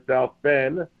Dame in South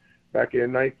Bend back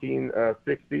in the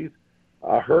 1960s.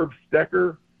 Herb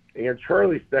Stecker and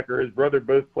Charlie Stecker, his brother,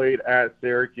 both played at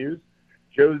Syracuse.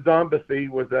 Joe Zombathy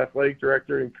was athletic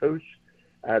director and coach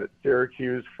at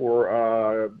Syracuse for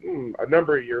a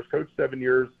number of years, coached 7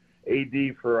 years,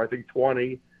 AD for, I think,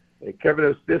 20. And Kevin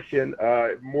Ostistian,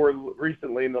 more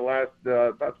recently in the last,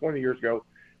 about 20 years ago,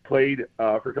 played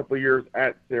for a couple of years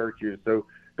at Syracuse. So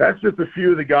that's just a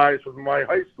few of the guys from my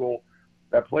high school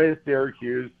that played at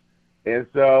Syracuse. And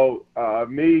so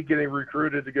me getting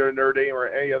recruited to go to Notre Dame or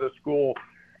any other school,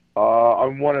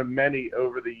 I'm one of many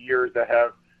over the years that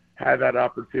have had that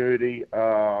opportunity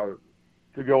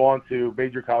to go on to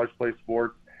major college play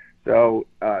sports. So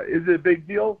is it a big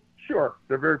deal? Sure.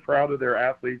 They're very proud of their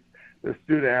athletes, their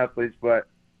student athletes, but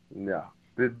no,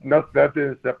 that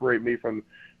didn't separate me from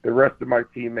the rest of my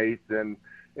teammates. And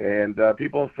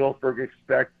people in Phillipsburg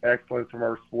expect excellence from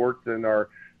our sports and our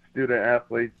student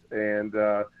athletes. And,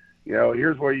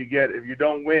 here's what you get. If you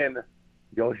don't win,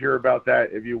 you'll hear about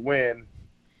that. If you win,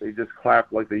 they just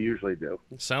clap like they usually do.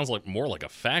 It sounds like more like a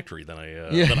factory than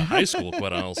a high school,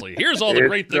 quite honestly. Here's all the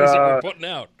great things that we're putting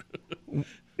out.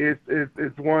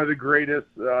 It's one of the greatest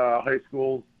high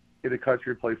schools in the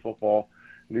country to play football.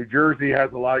 New Jersey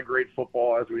has a lot of great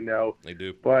football, as we know. They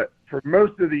do. But for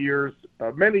most of the years,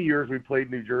 many years we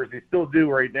played New Jersey, still do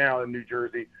right now in New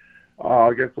Jersey,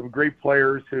 against some great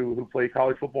players who play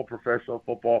college football, professional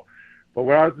football. But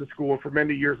when I was in school, for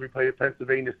many years we played a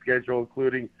Pennsylvania schedule,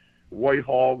 including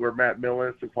Whitehall, where Matt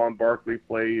Millen, Saquon Barkley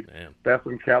played,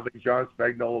 Bethlehem Catholic, John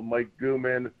Spagnola, Mike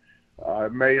Gooman,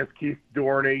 Mayes, Keith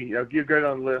Dorney. You go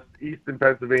down the list. Easton,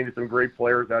 Pennsylvania, some great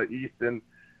players out of Easton.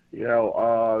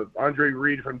 Andre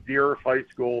Reed from Deer High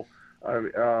School,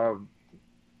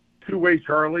 Two-Way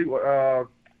Charlie. What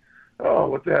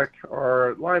the heck?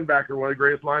 Our linebacker, one of the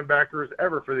greatest linebackers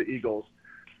ever for the Eagles.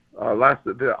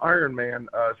 The Iron Man,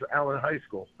 Allen High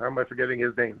School. How am I forgetting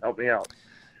his name? Help me out.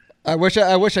 I wish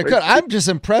I could. I'm just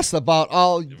impressed about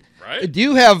all. Right? Do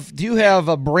you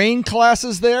have brain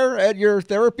classes there at your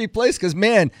therapy place? Because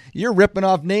man, you're ripping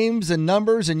off names and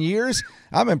numbers and years.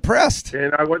 I'm impressed.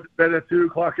 And I went to bed at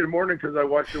 2:00 in the morning because I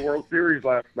watched the World Series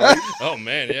last night. Oh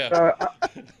man, yeah.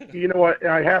 You know what?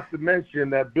 I have to mention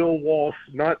that Bill Walsh,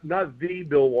 not the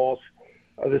Bill Walsh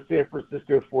of the San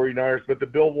Francisco 49ers, but the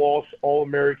Bill Walsh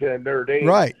All-American at Notre Dame.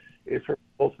 Right. Is from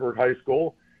Phillipsburg High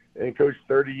School and coached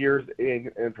 30 years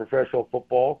in professional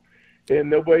football. And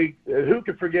nobody, who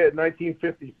could forget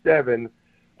 1957,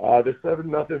 the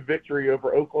 7-0 victory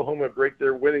over Oklahoma break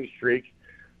their winning streak.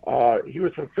 He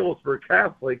was from Phillipsburg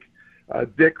Catholic.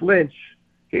 Dick Lynch,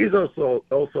 he's also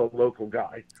a local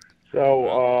guy.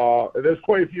 So there's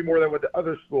quite a few more than with the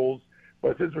other schools.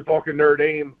 But since we're talking Notre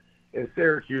Dame and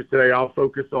Syracuse today, I'll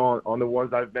focus on the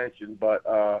ones I've mentioned. But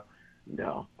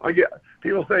no, I get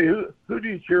people say, who do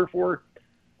you cheer for?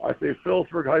 I say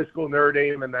Phillipsburg High School, Notre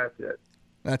Dame, and that's it.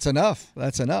 That's enough.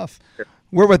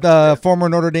 We're with former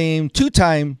Notre Dame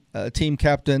two-time team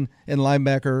captain and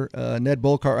linebacker Ned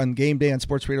Bolkar on Game Day on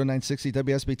Sports Radio 960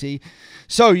 WSBT.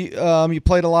 So you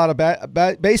played a lot of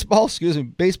baseball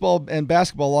and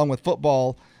basketball along with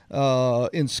football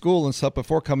in school and stuff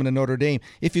before coming to Notre Dame.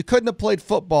 If you couldn't have played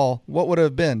football, what would it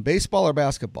have been, baseball or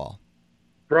basketball?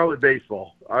 Probably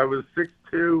baseball. I was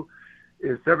 6'2".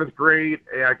 In 7th grade,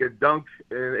 and I could dunk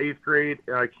in 8th grade,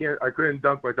 and I couldn't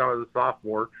dunk by the time I was a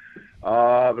sophomore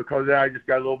because I just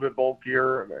got a little bit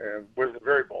bulkier and wasn't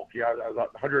very bulky. I was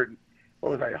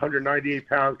 198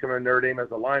 pounds coming to Notre Dame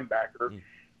as a linebacker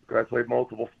because I played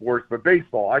multiple sports. But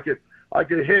baseball, I could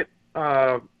hit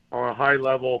on a high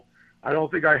level. I don't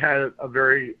think I had a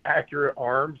very accurate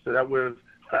arm, so that would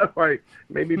have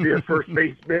made me be a first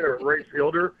baseman or a right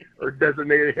fielder or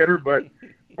designated hitter, but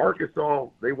Arkansas,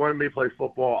 they wanted me to play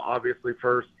football, obviously,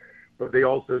 first, but they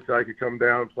also said I could come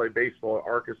down and play baseball at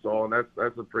Arkansas, and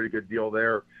that's a pretty good deal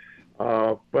there.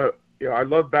 But I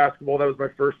love basketball. That was my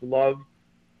first love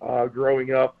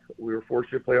growing up. We were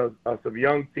fortunate to play on some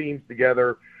young teams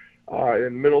together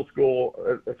in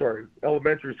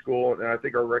elementary school, and I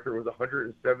think our record was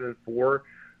 107-4.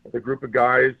 The group of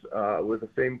guys with the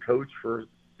same coach for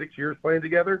 6 years playing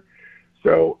together.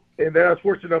 So, and then I was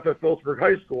fortunate enough at Phillipsburg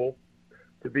High School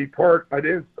to be part. I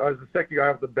was the second guy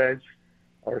off the bench,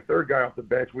 or third guy off the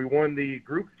bench. We won the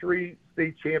Group 3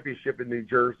 state championship in New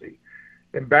Jersey.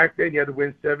 And back then, you had to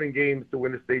win 7 games to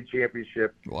win the state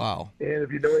championship. Wow. And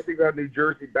if you know anything about New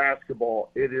Jersey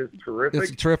basketball, it is terrific.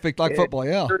 It's terrific, like football,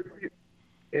 yeah.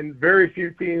 And very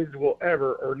few teams will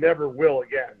ever or never will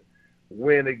again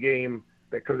win a game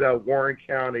that comes out of Warren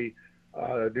County,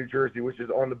 New Jersey, which is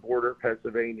on the border of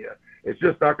Pennsylvania. It's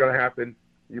just not going to happen.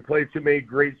 You play too many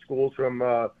great schools from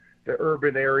the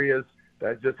urban areas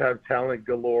that just have talent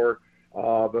galore.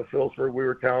 But Phillipsburg, we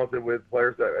were talented with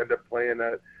players that ended up playing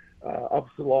at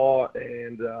Uppsala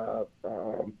and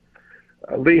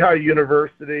Lehigh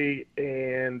University,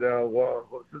 and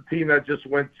what's the team that just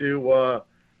went to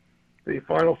the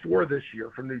Final Four this year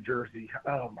from New Jersey?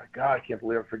 Oh my God, I can't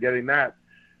believe I'm forgetting that.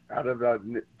 Out of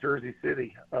Jersey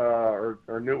City or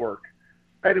Newark.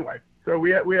 Anyway, so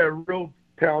we had real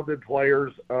talented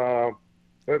players,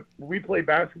 but we play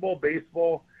basketball,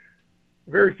 baseball.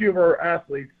 Very few of our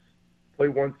athletes play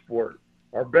one sport.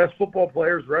 Our best football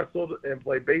players wrestled and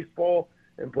played baseball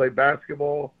and played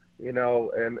basketball, you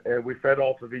know, and we fed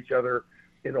off of each other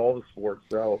in all the sports.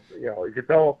 So, you know, you can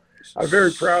tell I'm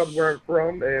very proud of where I'm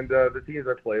from and the teams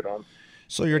I played on.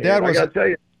 So your dad was. I got to tell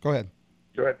you. Go ahead.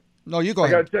 Go ahead. No, you go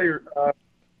ahead. I got to tell you,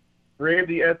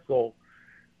 Randy Edsel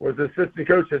was the assistant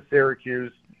coach at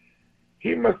Syracuse.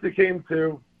 He must have came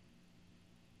to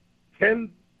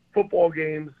 10 football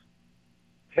games,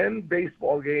 10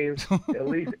 baseball games, at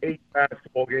least 8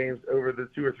 basketball games over the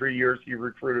 2 or 3 years he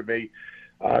recruited me.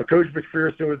 Coach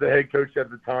McPherson was the head coach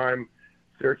at the time.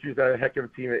 Syracuse had a heck of a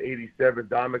team at 87.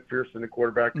 Don McPherson, the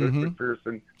quarterback, Coach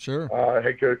McPherson, sure,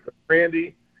 head coach.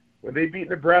 Randy, when they beat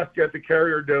Nebraska at the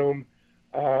Carrier Dome,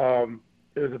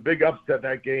 it was a big upset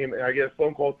that game, and I get a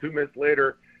phone call 2 minutes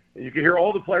later, and you can hear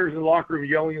all the players in the locker room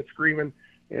yelling and screaming,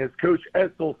 and it's Coach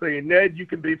Edsel saying, "Ned, you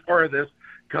can be part of this.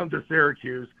 Come to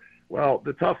Syracuse." Well,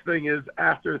 the tough thing is,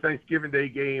 after the Thanksgiving Day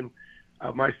game,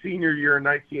 my senior year in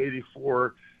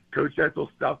 1984, Coach Edsel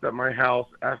stopped at my house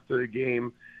after the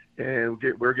game, and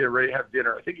we're getting ready to have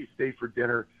dinner. I think he stayed for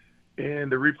dinner,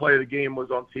 and the replay of the game was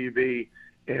on TV,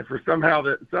 and for some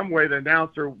way the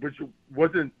announcer, which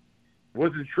wasn't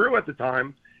true at the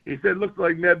time, he said, "Looks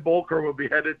like Ned Bolker will be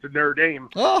headed to Notre Dame."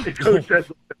 Oh. And Coach Edsel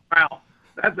said, "Wow,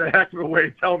 that's a heck of a way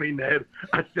to tell me, Ned."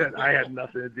 I said, "I had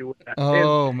nothing to do with that."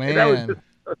 Oh, man. And that was man.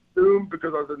 just assumed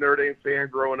because I was a Notre Dame fan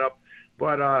growing up.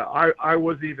 But I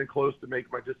wasn't even close to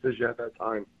make my decision at that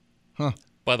time. Huh.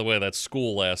 By the way, that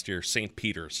school last year, St.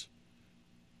 Peter's.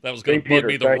 That was going to St. bug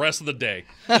me Peter's, the rest of the day.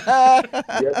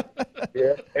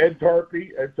 Yeah. Ed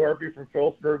Tarpey from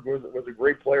Phillipsburg was a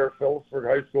great player at Phillipsburg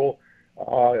High School.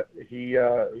 He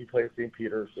played at St.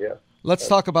 Peter's, yes. Let's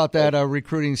talk about that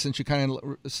recruiting since you kind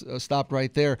of stopped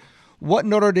right there. What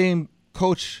Notre Dame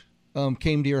coach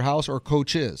came to your house, or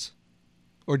coaches?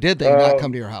 Or did they not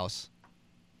come to your house?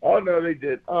 Oh, no, they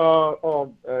did.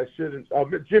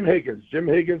 Jim Higgins. Jim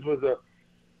Higgins was a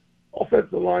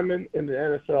offensive lineman in the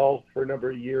NFL for a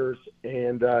number of years,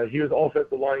 and he was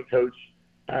offensive line coach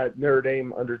at Notre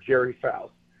Dame under Jerry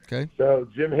Faust. Okay. So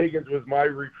Jim Higgins was my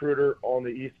recruiter on the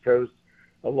East Coast,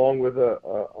 along with a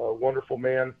wonderful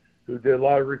man who did a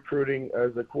lot of recruiting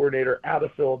as a coordinator out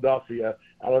of Philadelphia,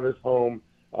 out of his home.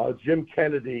 Jim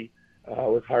Kennedy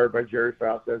was hired by Jerry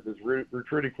Faust as his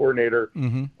recruiting coordinator.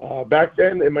 Mm-hmm. Back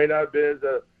then, it might not have been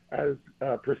as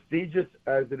prestigious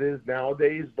as it is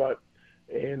nowadays,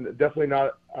 and definitely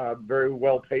not a very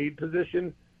well-paid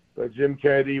position. But Jim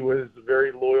Kennedy was a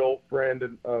very loyal friend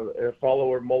and a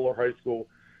follower of Moeller High School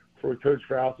for Coach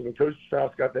Faust. And when Coach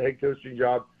Faust got the head coaching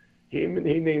job, he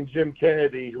named Jim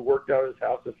Kennedy, who worked out of his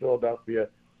house in Philadelphia.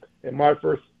 And my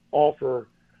first offer,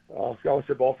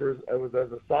 scholarship offer, was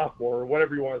as a sophomore, or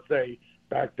whatever you want to say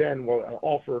back then, what an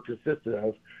offer consisted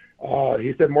of.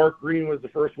 He said Mark Green was the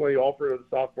first one he offered of the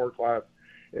sophomore class.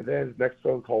 And then his next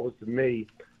phone call was to me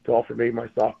to offer me my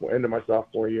end of my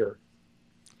sophomore year.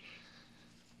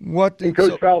 And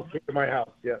Coach Faust came to my house,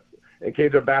 yes, and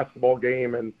came to a basketball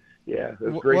game, and yeah,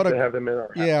 it was great to have him in our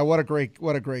house. Yeah, what a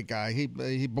great guy. He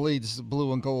bleeds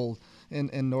blue and gold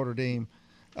in Notre Dame.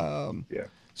 Yeah.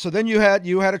 So then you had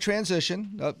a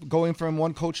transition going from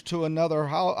one coach to another.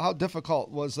 How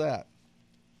difficult was that?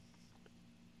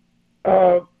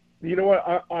 You know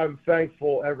what? I'm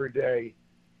thankful every day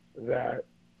that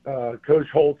Coach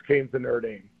Holtz came to Notre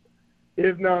Dame.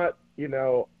 If not,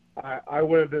 I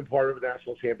wouldn't have been part of a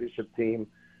national championship team.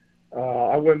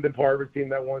 I wouldn't have been part of a team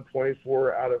that won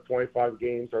 24 out of 25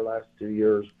 games our last 2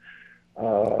 years.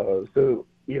 So,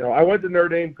 I went to Notre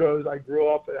Dame because I grew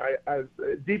up, and I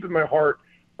deep in my heart,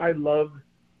 I loved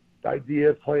the idea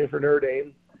of playing for Notre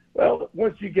Dame. Well,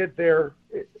 once you get there,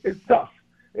 it's tough.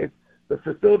 The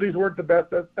facilities weren't the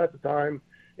best at the time,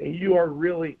 and you are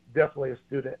really definitely a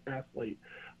student athlete.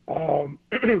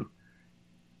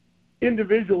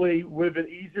 Individually, it would have been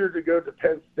easier to go to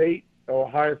Penn State or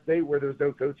Ohio State, where there's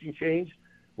no coaching change,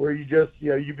 where you just,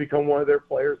 you become one of their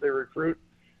players they recruit.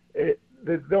 The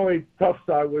only tough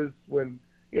side was when,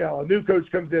 a new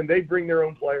coach comes in, they bring their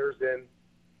own players in.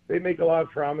 They make a lot of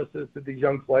promises to these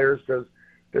young players because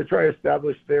they're trying to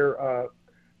establish their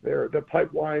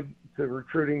pipeline to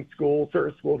recruiting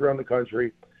certain schools around the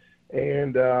country.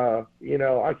 And,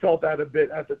 I felt that a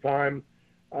bit at the time.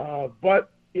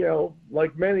 But,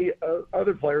 like many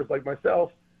other players like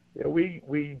myself,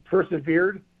 we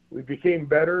persevered, we became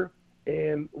better,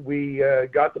 and we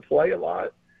got to play a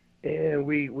lot. And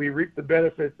we reaped the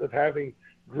benefits of having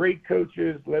great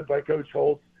coaches led by Coach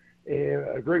Holtz and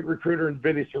a great recruiter in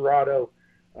Vinny Serrato,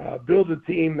 build a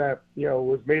team that,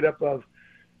 was made up of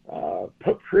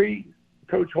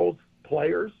pre-Coach Holtz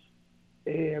players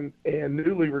and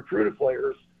newly recruited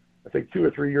players, I think 2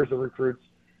 or 3 years of recruits,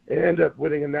 and end up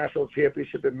winning a national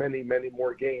championship and many, many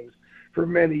more games for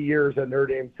many years at Notre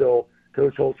Dame till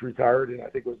Coach Holtz retired in, I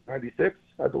think it was 96,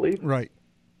 I believe. Right.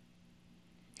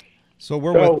 So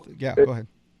go ahead.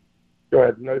 Go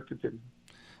ahead. No, continue.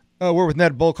 We're with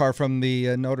Ned Bolkar from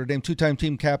the Notre Dame, two-time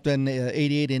team captain,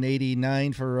 88 and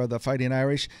 89 for the Fighting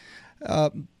Irish.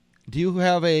 Do you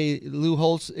have a Lou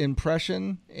Holtz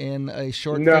impression and a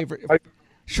short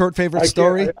favorite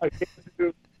story?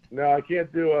 I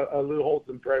can't do a Lou Holtz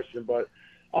impression, but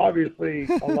obviously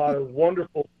a lot of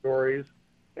wonderful stories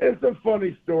and some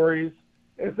funny stories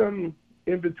and some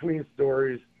in-between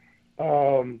stories.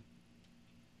 A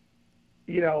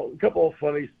couple of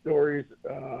funny stories.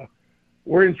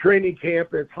 We're in training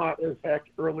camp. It's hot as heck,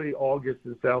 early August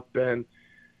in South Bend,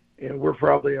 and we're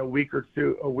probably a week or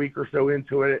so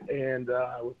into it. And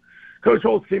Coach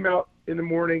Holtz came out in the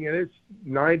morning, and it's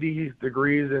 90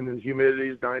 degrees, and the humidity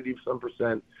is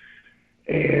 90-some%.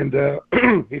 And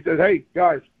he says, "Hey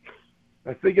guys,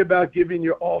 I'm thinking about giving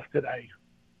you off today."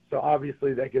 So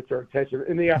obviously that gets our attention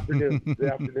in the afternoon.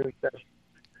 The afternoon session.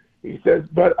 He says,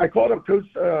 but I called up Coach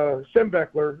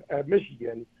Schembechler at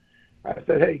Michigan. I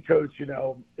said, "Hey, Coach,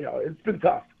 it's been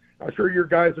tough. I'm sure your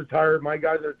guys are tired. My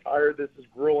guys are tired. This is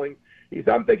grueling." He said,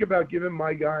 "I'm thinking about giving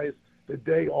my guys the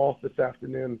day off this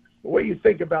afternoon. What do you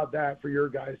think about that for your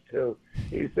guys too?"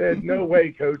 He said, "No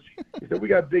way, Coach." He said, "We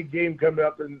got a big game coming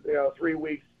up in 3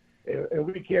 weeks, and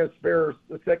we can't spare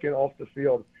a second off the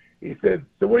field." He said,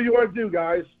 "So what do you want to do,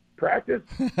 guys? Practice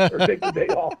or take the day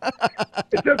off?"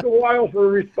 It took a while for a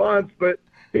response, but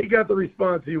he got the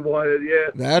response he wanted. Yeah,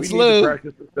 that's we Lou. Need to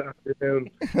practice this afternoon.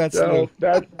 That's Lou.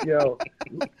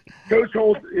 Coach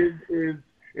Holtz is.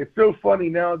 It's so funny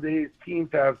nowadays. Teams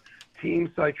have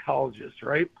team psychologists,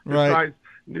 right? Right.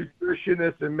 Besides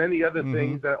nutritionists and many other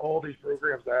things that all these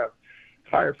programs have.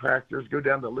 Chiropractors, go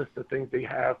down the list of things they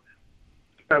have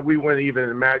that we wouldn't even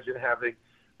imagine having.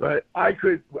 But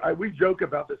we joke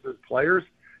about this as players.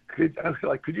 Could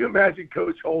you imagine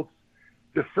Coach Holtz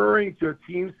deferring to a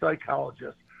team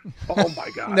psychologist? Oh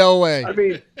my God! No way. I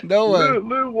mean, no way.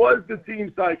 Lou was the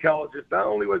team psychologist. Not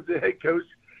only was the head coach,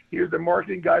 he was the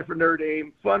marketing guy for Notre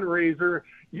Dame, fundraiser,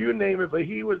 you name it. But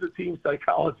he was a team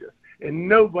psychologist, and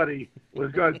nobody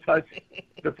was going to touch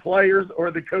the players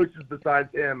or the coaches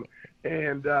besides him.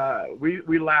 And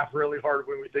we laugh really hard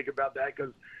when we think about that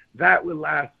because that would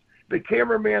last. The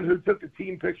cameraman who took the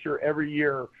team picture every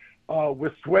year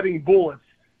was sweating bullets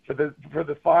for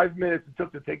the 5 minutes it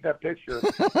took to take that picture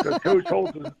because Coach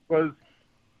Holtz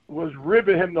was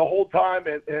ribbing him the whole time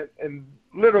and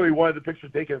literally wanted the picture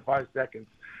taken in 5 seconds.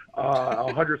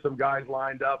 100-some guys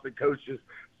lined up and coaches.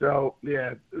 So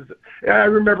yeah, I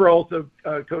remember also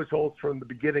Coach Holtz from the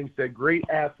beginning said, "Great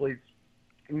athletes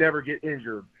never get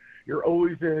injured. You're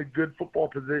always in a good football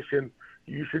position.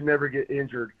 You should never get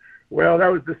injured." Well, that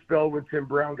was dispelled when Tim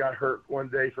Brown got hurt one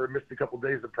day missed a couple of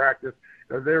days of practice.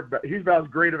 He's about as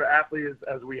great of an athlete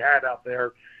as we had out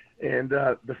there. And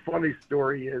the funny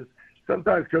story is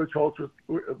sometimes Coach Holtz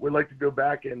would like to go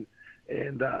back and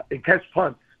catch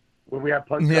punts when we have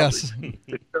punt coverage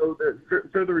to show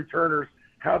the returners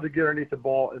how to get underneath the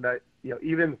ball, and that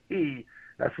even he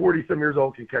at 40-some years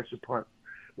old can catch a punt.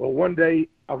 Well, one day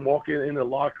I'm walking in the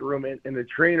locker room and the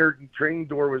training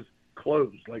door was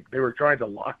closed, like they were trying to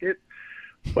lock it,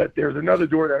 but there's another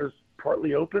door that was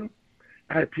partly open.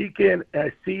 I peek in and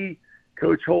I see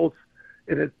Coach Holtz,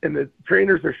 and the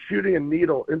trainers are shooting a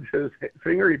needle into his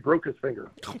finger. He broke his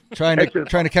finger trying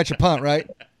to catch a punt, right?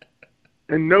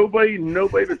 And nobody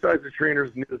besides the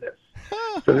trainers knew this.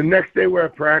 So the next day we're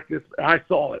at practice, I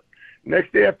saw it.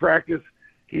 Next day at practice,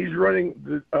 he's running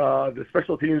the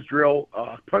special teams drill,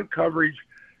 punt coverage,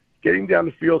 getting down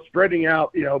the field, spreading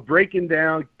out, breaking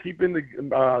down, keeping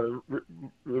the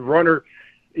runner,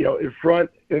 in front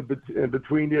and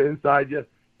between you, inside you.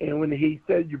 And when he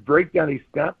said you break down, he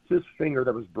snapped his finger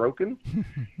that was broken.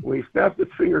 When he snapped his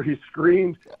finger, he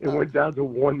screamed and went down to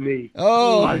one knee.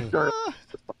 Oh!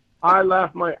 I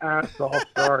laughed my ass off.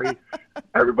 Sorry.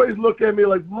 Everybody's looking at me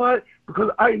like, what? Because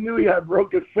I knew he had a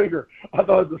broken finger. I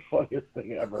thought it was the funniest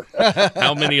thing ever.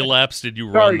 How many laps did you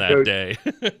run that Coach. day?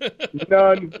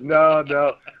 None.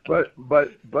 No.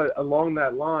 But along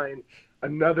that line,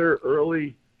 another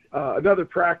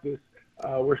practice,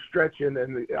 we're stretching,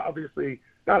 and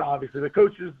the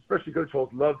coaches, especially Coach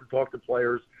Holtz, love to talk to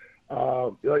players,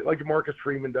 like Marcus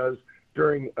Freeman does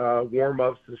during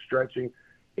warm-ups and stretching.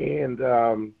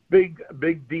 And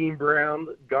big Dean Brown,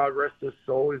 God rest his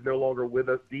soul, he's no longer with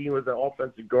us. Dean was an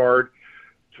offensive guard,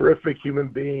 terrific human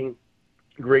being,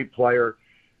 great player.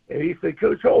 And he said,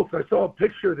 Coach Holtz, I saw a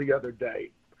picture the other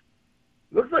day.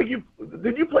 Looks like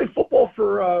did you play football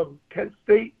for Kent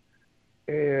State?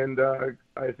 And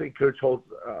I think Coach Holtz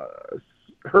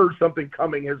heard something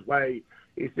coming his way.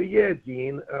 He said, yeah,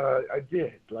 Dean, I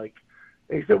did. And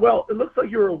he said, well, it looks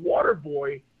like you were a water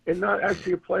boy and not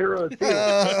actually a player on the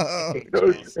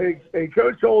team. And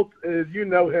Coach Holtz, as you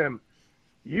know him,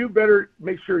 you better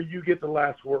make sure you get the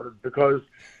last word, because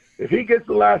if he gets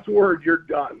the last word, you're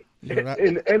done.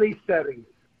 In any setting,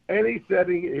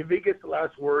 if he gets the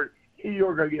last word,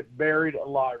 you're going to get buried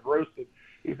alive, roasted.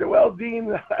 He said, well, Dean,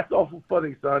 that's awful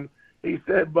funny, son. He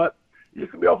said, but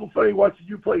it's going to be awful funny watching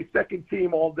you play second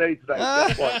team all day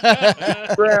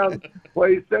tonight. Brown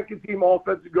plays second team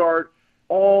offensive guard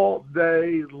all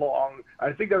day long.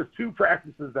 I think that was 2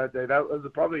 practices that day. That was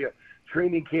probably a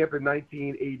training camp in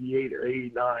 1988 or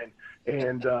 89.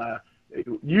 And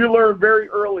you learn very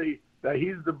early that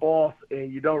he's the boss,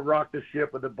 and you don't rock the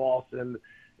ship with the boss. And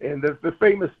the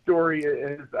famous story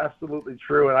is absolutely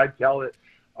true, and I tell it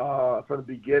from the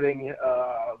beginning. When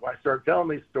I started telling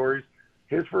these stories,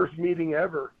 his first meeting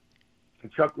ever,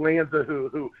 Chuck Lanza,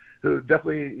 who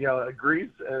definitely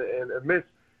agrees and admits,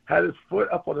 had his foot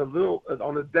up on a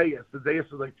dais. The dais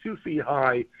was like 2 feet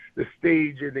high, the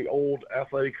stage in the old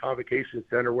athletic convocation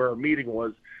center where our meeting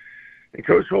was. And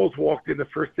Coach Holtz walked in. The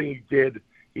first thing he did,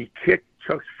 he kicked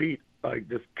Chuck's feet,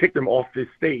 just kicked him off the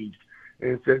stage,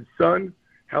 and said, son,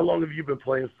 how long have you been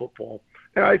playing football?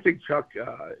 And I think Chuck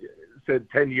said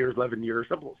 10 years, 11 years,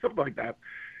 something like that.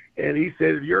 And he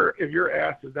said, if your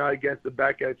ass is not against the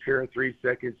back of that chair in 3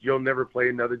 seconds, you'll never play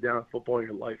another down of football in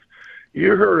your life.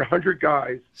 You heard 100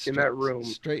 guys in that room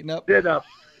straighten up, sit up.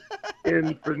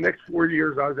 And for the next 4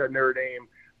 years I was at Notre Dame,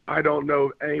 I don't know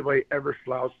if anybody ever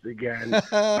slouched again.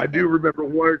 I do remember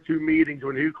 1 or 2 meetings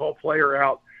when he would call a player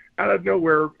out of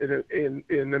nowhere in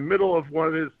the middle of one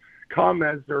of his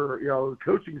comments or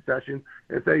coaching session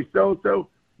and say, so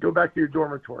go back to your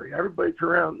dormitory. Everybody turn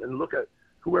around and look at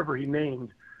whoever he named.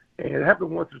 And it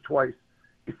happened once or twice.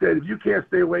 He said, if you can't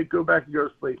stay awake, go back and go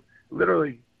to sleep.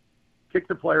 Literally kick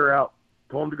the player out,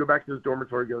 told him to go back to his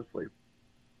dormitory, go to sleep.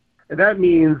 And that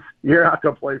means you're not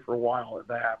going to play for a while if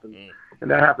that happens. And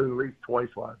that happened at least twice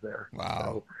while I was there.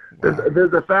 Wow. So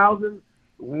there's 1,000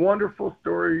 wonderful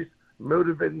stories,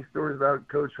 motivating stories about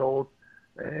Coach Holtz.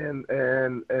 And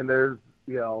there's,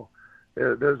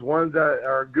 there's ones that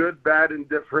are good, bad, and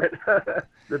different.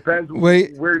 Depends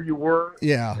where you were.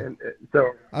 Yeah. And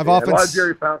so I've a often lot of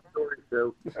Jerry Fount stories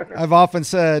too. I've often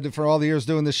said, for all the years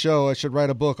doing this show, I should write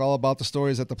a book all about the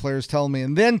stories that the players tell me,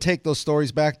 and then take those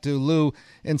stories back to Lou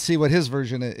and see what his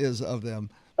version is of them.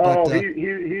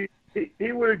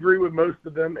 He would agree with most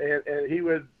of them, and he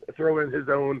would throw in his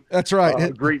own. That's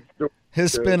right. Great story.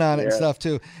 His spin on it and stuff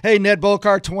too. Hey, Ned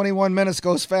Bolkar, 21 minutes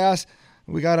goes fast.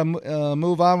 We got to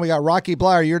move on. We got Rocky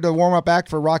Bleier. You're the warm-up act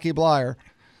for Rocky Bleier.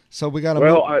 So we got to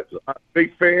move. I'm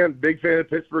big fan of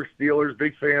Pittsburgh Steelers,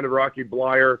 big fan of Rocky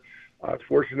Bleier. I was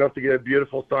fortunate enough to get a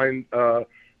beautiful signed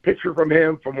picture from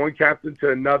him, from one captain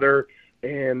to another.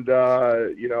 And,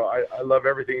 I love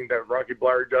everything that Rocky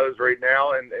Bleier does right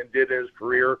now and did in his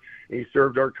career. And he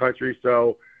served our country.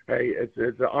 So, hey, it's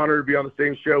an honor to be on the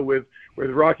same show with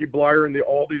Rocky Bleier and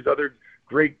all these other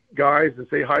great guys, and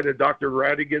say hi to Dr.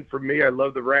 Radigan from me. I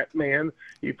love the Rat Man.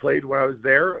 He played when I was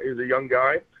there. He was a young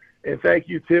guy. And thank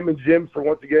you, Tim and Jim, for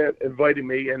once again inviting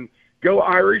me. And go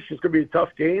Irish. It's going to be a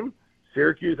tough game.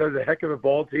 Syracuse has a heck of a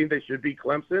ball team. They should beat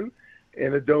Clemson.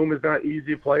 And the Dome is not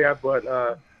easy to play at. But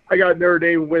I got Notre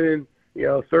Dame winning,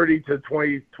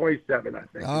 30-27, I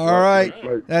think. All right.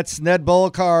 That's Ned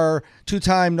Bolkar,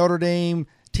 2-time Notre Dame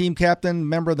team captain,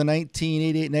 member of the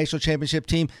 1988 National Championship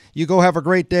team. You go have a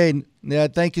great day,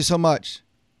 Ned. Thank you so much.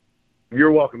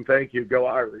 You're welcome. Thank you. Go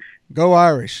Irish. Go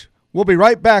Irish. We'll be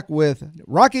right back with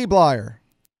Rocky Bleier.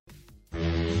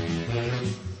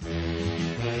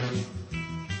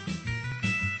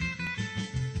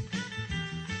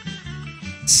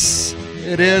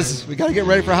 It is. We got to get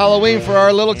ready for Halloween for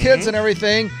our little kids and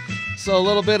everything. So a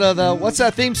little bit of what's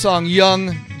that theme song,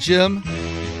 young Jim?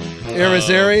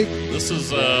 Irizarry. This is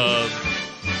the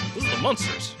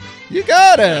Munsters. You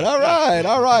got it.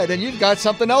 All right. And you've got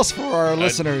something else for our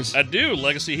listeners. I do.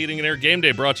 Legacy Heating and Air Game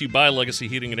Day brought to you by Legacy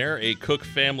Heating and Air, a Cook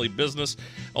family business.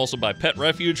 Also by Pet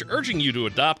Refuge, urging you to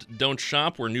adopt, don't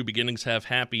shop, where new beginnings have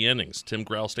happy endings. Tim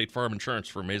Growell, State Farm Insurance,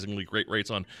 for amazingly great rates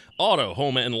on auto,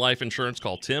 home, and life insurance.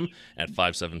 Call Tim at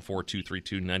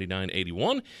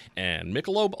 574-232-9981. And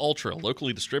Michelob Ultra,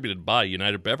 locally distributed by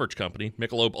United Beverage Company.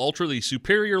 Michelob Ultra, the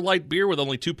superior light beer with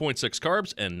only 2.6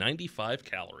 carbs and 95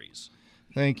 calories.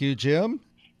 Thank you, Jim.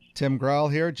 Tim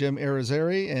Growell here, Jim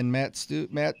Irizarry, and Matt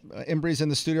Embry's in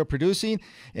the studio producing.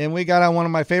 And we got on one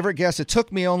of my favorite guests. It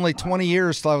took me only 20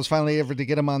 years till I was finally able to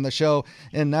get him on the show.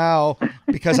 And now,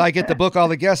 because I get to book all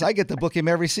the guests, I get to book him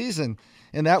every season.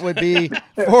 And that would be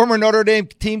former Notre Dame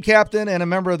team captain and a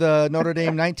member of the Notre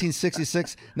Dame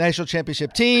 1966 National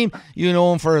Championship team. You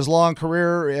know him for his long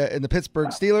career in the Pittsburgh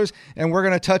Steelers. And we're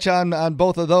going to touch on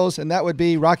both of those, and that would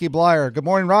be Rocky Bleier. Good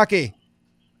morning, Rocky.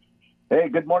 Hey,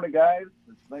 good morning, guys.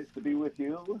 It's nice to be with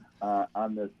you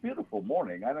on this beautiful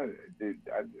morning. I don't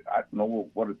know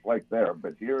what it's like there,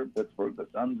 but here in Pittsburgh, the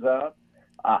sun's out.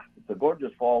 It's a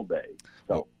gorgeous fall day.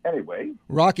 So anyway,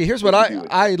 Rocky, here's what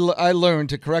I learned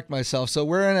to correct myself. So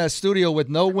we're in a studio with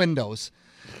no windows.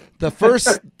 The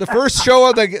first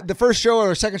show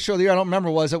or second show of the year, I don't remember,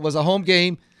 it was a home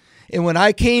game. And when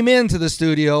I came into the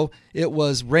studio, it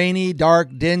was rainy,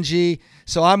 dark, dingy.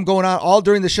 So I'm going out all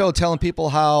during the show telling people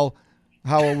how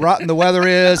rotten the weather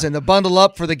is and to bundle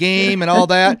up for the game and all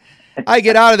that. I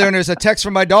get out of there and there's a text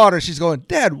from my daughter. She's going,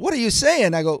 "Dad, what are you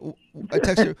saying?" I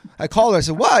text her. I call her. I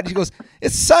said, "What?" She goes,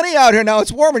 "It's sunny out here now.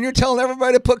 It's warm, and you're telling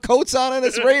everybody to put coats on and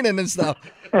it's raining and stuff."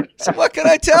 So what can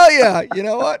I tell you? You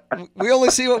know what? We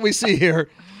only see what we see here.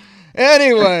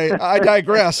 Anyway, I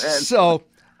digress. So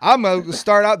I'm going to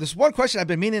start out. This one question I've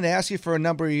been meaning to ask you for a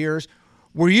number of years.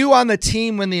 Were you on the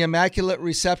team when the Immaculate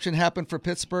Reception happened for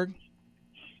Pittsburgh?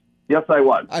 Yes, I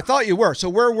was. I thought you were. So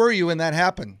where were you when that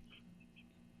happened?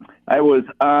 I was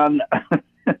on,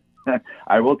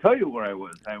 I will tell you where I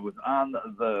was. I was on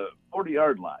the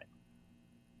 40-yard line,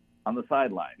 on the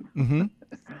sideline. Mm-hmm.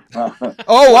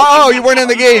 Oh, wow. You weren't in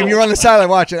the game. You were on the sideline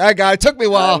watching. I got it. It took me a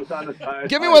while.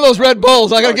 Give me one of those Red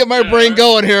Bulls. I got to get my brain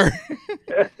going here.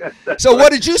 So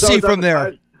what did you see from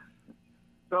there?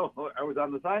 So I was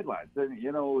on the sidelines. And,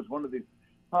 it was one of these.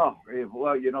 Oh,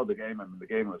 well, the game. I mean, the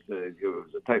game was it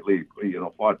was a tightly,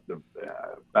 fought,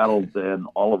 battled, and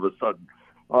all of a sudden,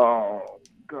 oh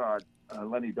God,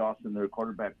 Lenny Dawson, their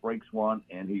quarterback, breaks one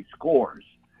and he scores,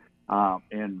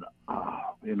 it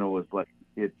was like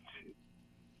it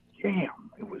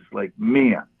was like,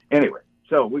 man. Anyway,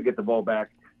 so we get the ball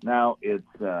back. Now it's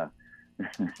now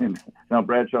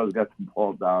Bradshaw's got the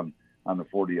ball down on the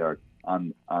 40-yard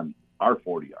on our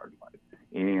 40-yard line.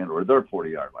 Or their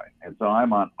 40-yard line. And so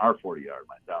I'm on our 40-yard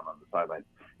line down on the sideline.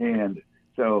 And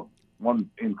so one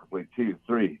incomplete, 2,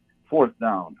 3, fourth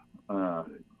down,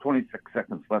 26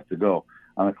 seconds left to go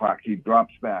on the clock. He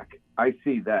drops back. I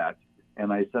see that,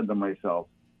 and I said to myself,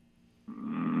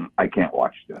 I can't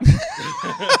watch this.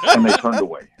 And they turned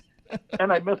away.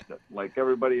 And I missed it, like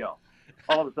everybody else.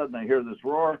 All of a sudden, I hear this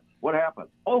roar. What happened?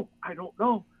 Oh, I don't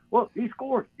know. Well, he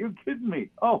scored. You're kidding me.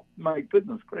 Oh, my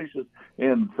goodness gracious.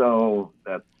 And so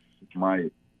that's my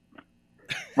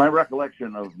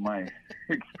recollection of my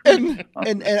experience.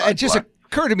 And it just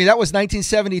occurred to me, that was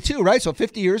 1972, right? So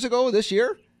 50 years ago this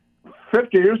year?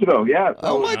 50 years ago, yeah. So,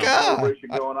 oh, my God. Celebration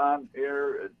going on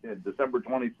here in December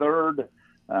 23rd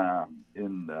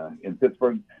in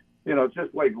Pittsburgh. It's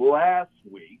just like last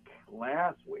week,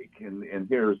 and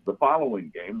here's the following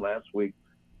game. Last week,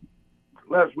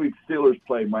 Steelers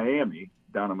play Miami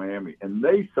down in Miami, and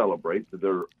they celebrate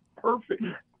their perfect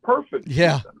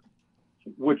season,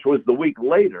 which was the week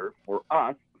later for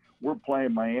us. We're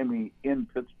playing Miami in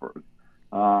Pittsburgh,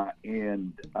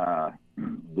 and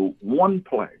the one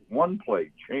play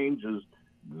changes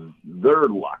their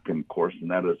luck, of course, and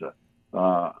that is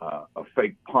a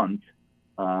fake punt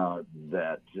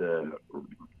that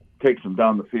takes them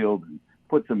down the field and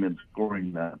puts them in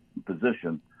scoring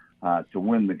position to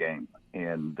win the game.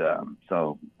 And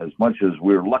so as much as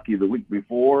we were lucky the week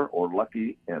before,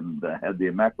 and had the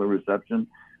Immaculate Reception,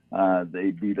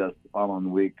 they beat us the following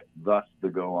week, thus to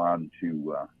go on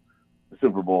to the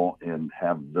Super Bowl and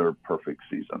have their perfect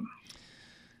season.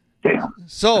 Damn.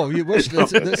 So you wish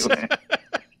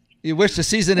you wish the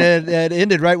season had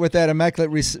ended right with that Immaculate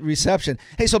Reception.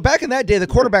 Hey, so back in that day, the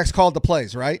quarterbacks called the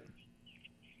plays, right?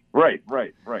 Right.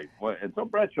 Well, and so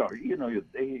Bradshaw, he's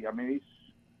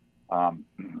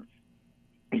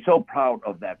so proud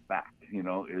of that fact,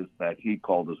 is that he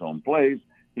called his own plays.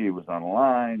 He was on the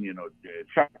line.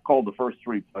 Chuck called the first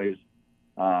 3 plays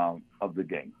of the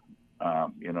game.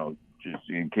 Just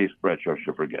in case Bradshaw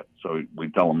should forget. So we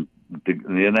tell them,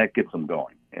 and that gets them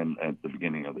going at the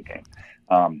beginning of the game.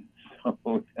 And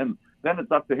then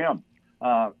it's up to him.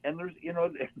 And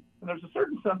there's a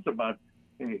certain sense about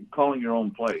calling your own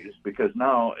plays, because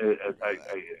now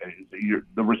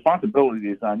the responsibility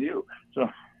is on you. So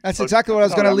that's exactly what I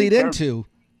was going to lead into.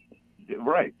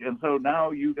 Right, and so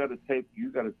now you got to take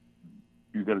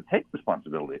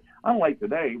responsibility. Unlike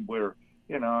today, where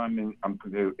I'm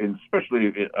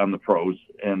especially on the pros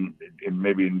and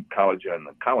maybe in college. Oh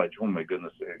my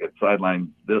goodness, I get sidelined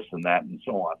this and that and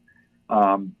so on.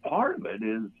 Part of it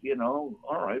is, all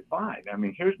right, fine. I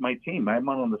mean, here's my team. I'm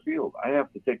out on the field. I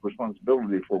have to take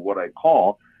responsibility for what I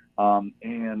call,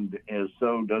 and as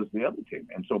so does the other team.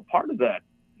 And so part of that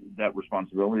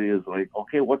responsibility is like,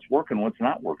 okay, what's working, what's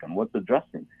not working, what's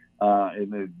adjusting,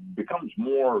 and it becomes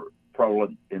more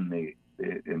prevalent in the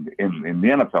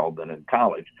NFL than in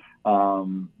college.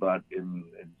 But in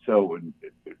the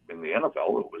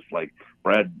NFL, it was like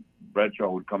Bradshaw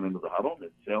would come into the huddle and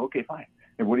say, okay, fine.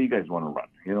 And what do you guys want to run?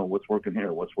 What's working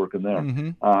here? What's working there?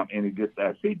 Mm-hmm. And he gets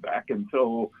that feedback. And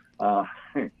so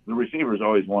the receivers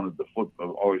always wanted to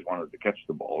catch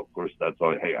the ball. Of course, that's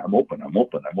all. Hey, I'm open. It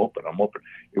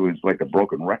was like a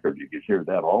broken record. You could hear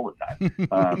that all the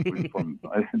time from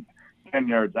 10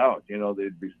 yards out.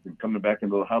 They'd be coming back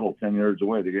into the huddle 10 yards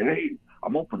away. They go, hey,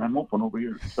 I'm open over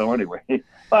here. So anyway,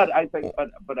 but I think,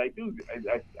 but I do,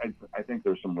 I think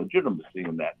there's some legitimacy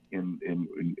in that,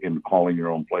 in calling your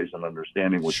own plays and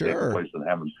understanding what's taking place and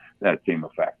having that team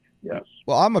effect. Yes.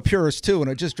 Well, I'm a purist too,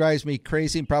 and it just drives me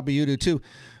crazy, and probably you do too.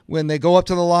 When they go up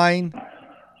to the line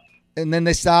and then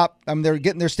they stop, they're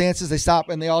getting their stances, they stop,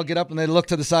 and they all get up and they look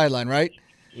to the sideline, right?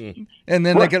 Mm. And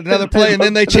then they get another play, and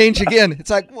then they change again.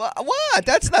 It's like, what?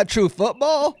 That's not true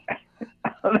football.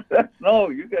 No,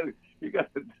 you got to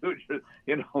do.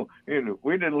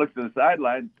 We didn't look to the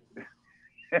sidelines.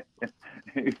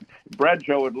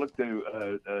 Bradshaw would look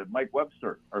to Mike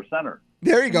Webster, our center.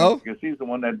 There you go. Because he's the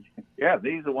one that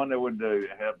would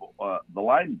have the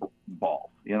line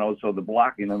ball. So the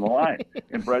blocking in the line,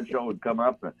 and Bradshaw would come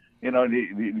up and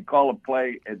he'd call a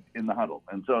play in the huddle,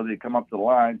 and so they'd come up to the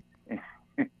line.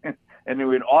 And they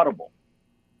would audible.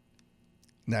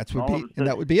 That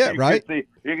would be it, right?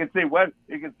 You can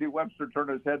see Webster turn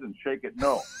his head and shake it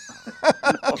no.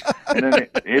 And then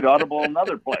he'd audible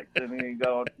another place, and he'd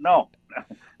go no,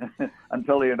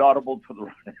 until he had audible to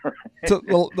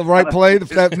the right play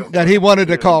that he wanted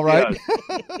to call, right?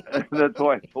 Yeah. That's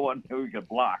why the one who could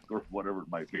block or whatever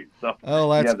it might be. So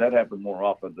that happened more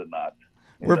often than not.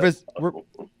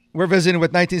 We're visiting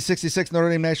with 1966 Notre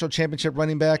Dame National Championship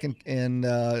running back and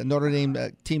Notre Dame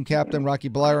team captain Rocky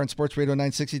Bleier on Sports Radio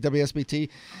 960 WSBT.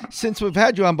 Since we've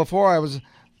had you on before, I was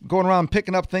going around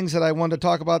picking up things that I wanted to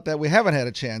talk about that we haven't had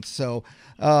a chance. So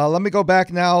let me go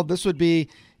back now. This would be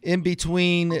in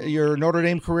between your Notre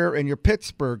Dame career and your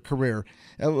Pittsburgh career.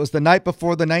 It was the night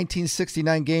before the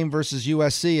 1969 game versus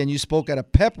USC, and you spoke at a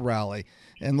pep rally.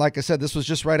 And like I said, this was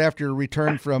just right after your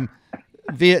return from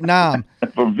Vietnam.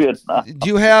 From Vietnam. Do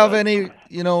you have any,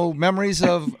 memories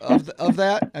of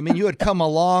that? I mean, you had come a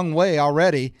long way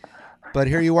already, but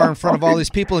here you are in front of all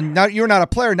these people, and now you're not a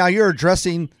player. Now you're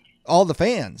addressing all the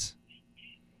fans.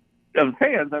 The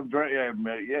fans, I'm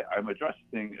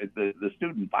addressing the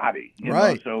student body.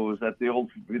 Right. So it was at the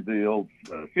old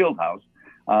field house,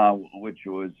 which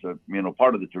was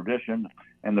part of the tradition.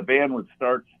 And the band would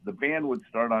start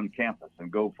on campus and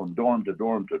go from dorm to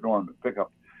dorm to dorm to pick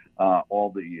up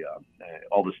all the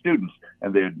students,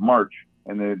 and they'd march,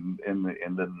 and then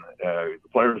the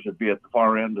players would be at the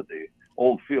far end of the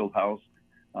old field house.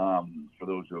 For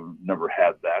those who never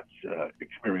had that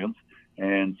experience,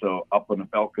 and so up on the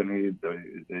balcony,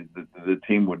 the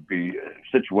team would be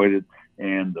situated,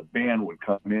 and the band would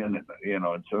come in,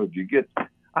 and so you get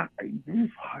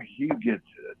 1,000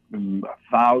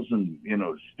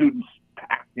 students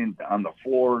packed in on the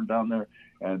floor down there.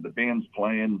 And the band's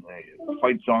playing, the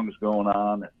fight songs going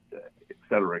on, et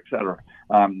cetera, et cetera.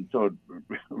 So it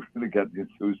really got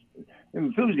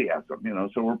enthusiasm,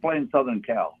 So we're playing Southern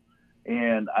Cal,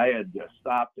 and I had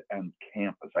stopped on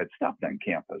campus. I'd stopped on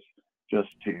campus just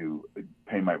to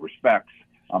pay my respects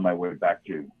on my way back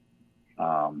to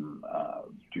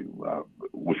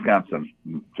Wisconsin,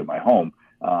 to my home,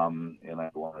 and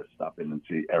I wanted to stop in and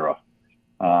see Era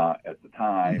at the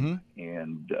time. Mm-hmm.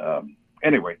 And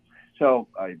anyway. So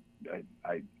I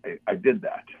did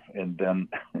that, and then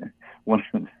one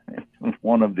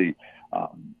of the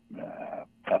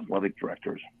athletic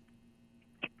directors,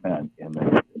 and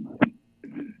then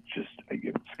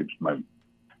it skips my.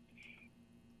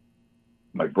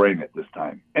 my brain at this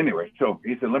time. Anyway, so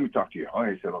he said, let me talk to you. Oh,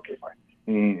 I said, okay, fine.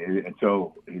 And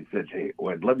so he said, hey,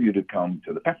 well, I'd love you to come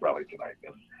to the pep rally tonight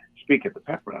and speak at the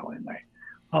pep rally. And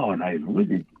I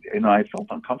really, I felt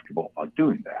uncomfortable about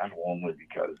doing that, only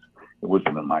because it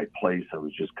wasn't in my place. I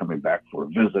was just coming back for a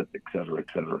visit, et cetera, et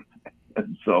cetera.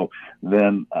 And so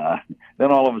then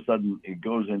all of a sudden it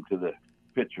goes into the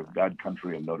pitch of God,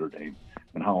 Country, and Notre Dame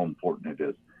and how important it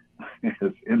is.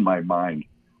 It's in my mind.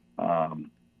 I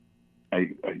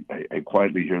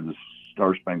quietly hear the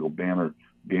Star Spangled Banner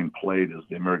being played as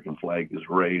the American flag is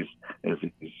raised, as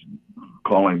he's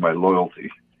calling my loyalty.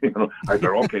 I said,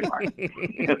 okay, fine.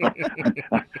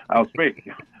 I'll speak.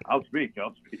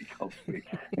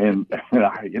 And so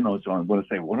I'm going to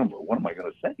say, what am I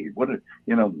going to say? What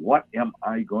am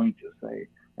I going to say?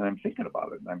 And I'm thinking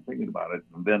about it.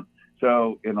 And then,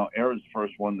 so, Aaron's the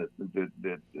first one that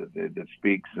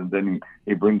speaks, and then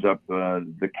he brings up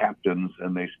the captains,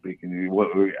 and they speak. And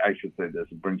I should say this: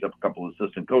 he brings up a couple of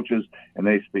assistant coaches, and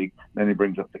they speak. Then he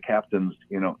brings up the captains,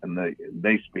 and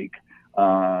they speak.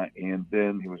 And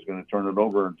then he was going to turn it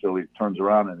over until he turns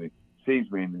around and he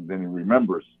sees me, and then he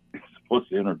remembers he's supposed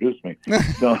to introduce me.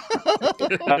 So,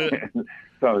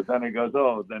 so then he goes,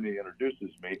 then he introduces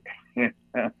me,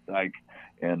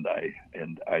 and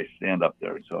I stand up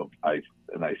there. So I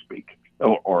speak,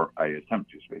 or I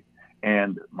attempt to speak.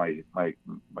 And my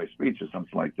speech is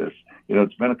something like this.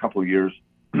 It's been a couple of years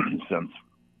since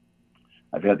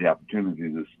I've had the opportunity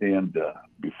to stand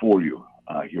before you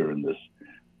here in this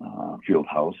field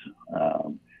house.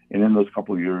 And in those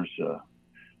couple of years,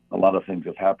 a lot of things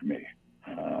have happened to me.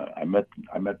 I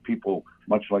met people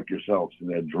much like yourselves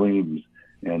who had dreams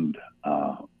and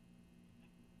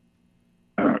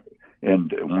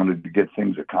wanted to get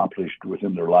things accomplished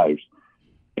within their lives.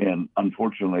 And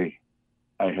unfortunately,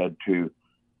 I had to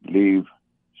leave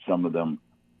some of them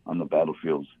on the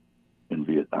battlefields in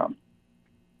Vietnam.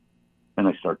 And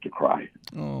I start to cry.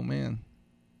 Oh, man.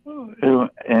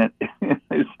 And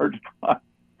I start to cry.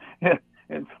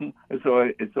 And so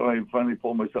I finally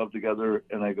pull myself together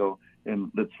and I go,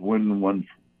 and let's win one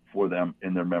for them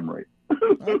in their memory.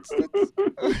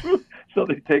 So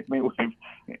they take me away.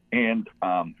 And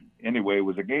anyway, it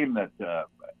was a game that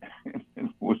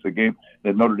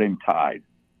Notre Dame tied.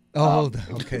 Oh,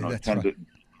 okay, that's right.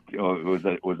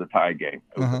 It was a tie game.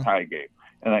 It was a tie game.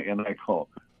 And I go,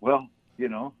 well,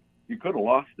 you could have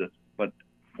lost it, but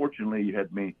fortunately you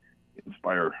had me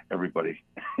inspire everybody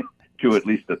to at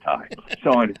least a tie.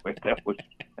 So anyway, that was.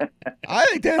 I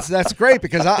think that's great,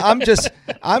 because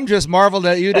I'm just marveled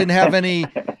that you didn't have any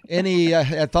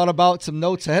thought about some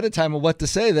notes ahead of time of what to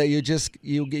say, that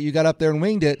you got up there and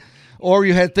winged it, or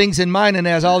you had things in mind, and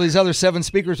as all these other 7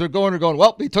 speakers are going,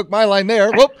 well, he took my line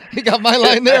there. Whoop, he got my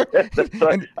line there. That's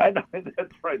right. I know,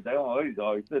 that's right. They always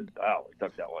said, he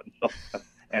took that one. So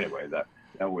anyway, that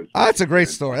was. That's a great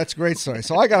story. That's a great story.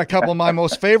 So I got a couple of my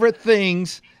most favorite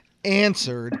things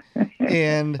answered,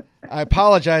 and I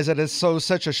apologize that it's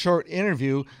such a short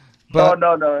interview. But,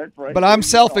 no, that's right. But I'm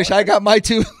selfish. I got my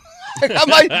two. I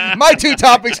got my 2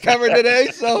 topics covered today.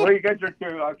 So. Well, you got your 2.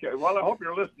 Okay. Well, I hope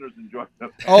your listeners enjoy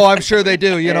them. Oh, I'm sure they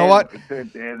do. You know what?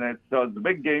 And it's a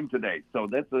big game today. So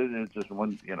it's just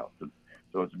one.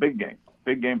 So it's a big game.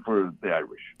 Big game for the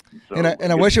Irish. So,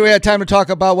 and I wish we had time to talk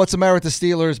about what's the matter with the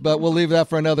Steelers, but we'll leave that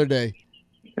for another day.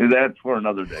 That's for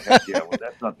another day. Heck yeah, well,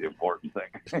 that's not the important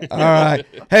thing. All right.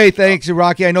 Hey, thanks,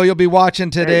 Rocky. I know you'll be watching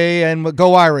today, and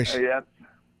go Irish. Yeah.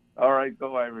 All right,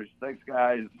 go Irish. Thanks,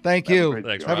 guys. Thank you.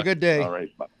 Thanks, Have a good day. All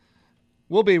right, bye.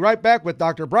 We'll be right back with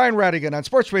Dr. Brian Radigan on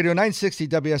Sports Radio 960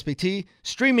 WSBT,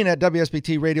 streaming at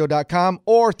WSBTradio.com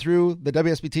or through the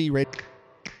WSBT radio.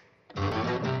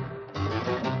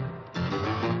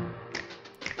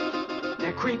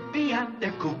 They're creepy and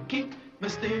they're kooky,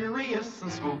 mysterious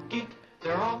and spooky.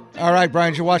 All right,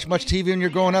 Brian, did you watch much TV when you're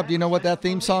growing up? Do you know what that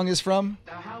theme song is from?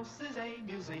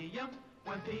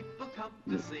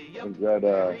 Is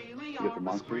that you get the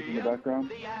monsters in the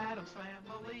background?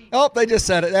 Oh, they just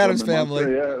said it. Addams Family. Yeah,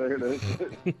 there it is.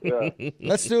 Yeah.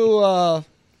 Let's do a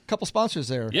couple sponsors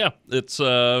there. Yeah, it's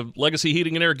Legacy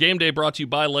Heating and Air Game Day, brought to you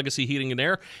by Legacy Heating and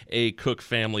Air, a Cook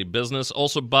family business.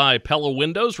 Also by Pella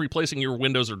Windows. Replacing your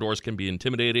windows or doors can be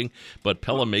intimidating, but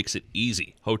Pella makes it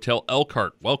easy. Hotel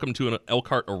Elkhart. Welcome to an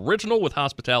Elkhart original with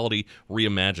hospitality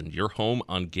reimagined. Your home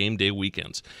on game day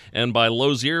weekends. And by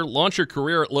Lozier. Launch your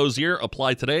career at Lozier.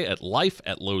 Apply today at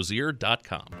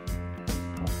life@lozier.com.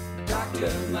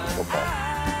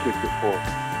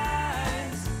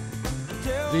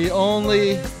 The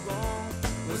only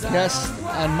guest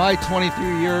on my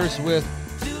 23 years with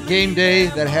game day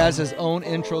that has his own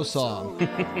intro song.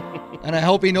 And I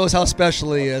hope he knows how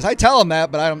special he is. I tell him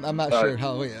that, but I'm not sure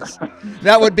how he is.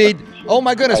 That would be, oh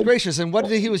my goodness gracious. And what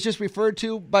did he was just referred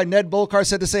to by Ned Bolkar,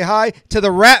 said to say hi to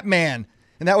the Rat Man.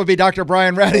 And that would be Dr.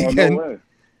 Brian Radigan. No way.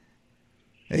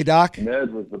 Hey, Doc.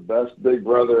 Ned was the best big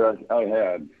brother I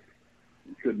had.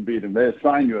 You couldn't beat him. They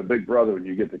assign you a big brother when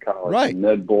you get to college. Right. And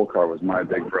Ned Bolkar was my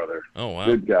big brother. Oh, wow.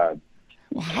 Good God.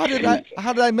 Well, how did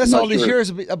I miss all these years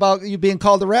about you being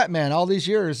called the Rat Man? All these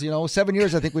years, 7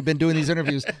 years I think we've been doing these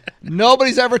interviews.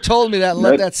 Nobody's ever told me that and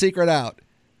let that secret out.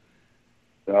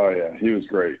 Oh yeah, he was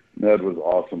great. Ned was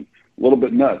awesome. A little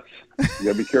bit nuts. You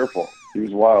gotta be careful. He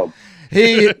was wild.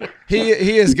 He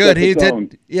is good. He tone.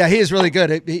 did. Yeah, he is really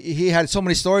good. He had so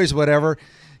many stories, whatever,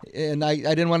 and I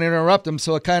didn't want to interrupt him,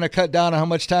 so it kind of cut down on how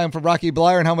much time for Rocky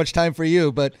Blyer and how much time for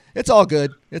you. But it's all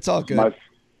good. It's all good.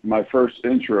 My first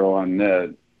intro on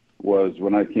Ned was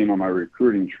when I came on my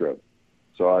recruiting trip.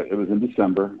 So it was in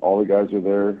December. All the guys were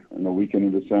there in the weekend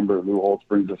in December. Lou Holtz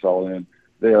brings us all in.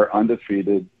 They are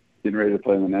undefeated, getting ready to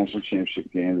play in the national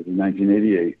championship game. This is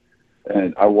 1988.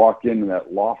 And I walk into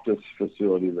that Loftus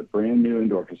facility, the brand new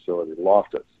indoor facility,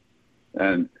 Loftus.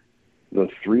 And the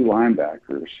three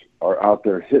linebackers are out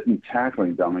there hitting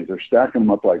tackling dummies. They're stacking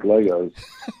them up like Legos,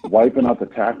 wiping out the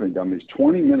tackling dummies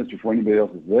 20 minutes before anybody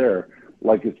else is there.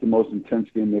 Like it's the most intense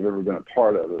game they've ever been a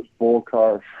part of. There's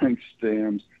Bolkar, Frank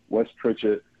Stams, Wes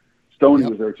Pritchett. Stoney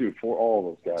was there too, for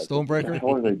all of those guys. Stonebreaker? What the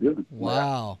hell are they doing?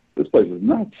 Wow. This place is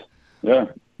nuts. Yeah.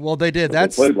 Well, they did. They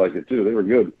played like it too. They were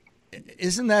good.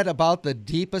 Isn't that about the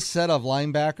deepest set of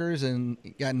linebackers in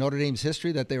Notre Dame's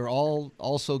history, that they were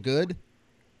all so good?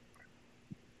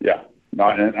 Yeah. No,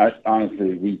 and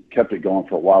honestly, we kept it going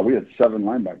for a while. We had 7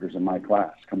 linebackers in my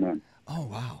class come in. Oh,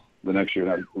 wow. The next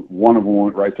year, one of them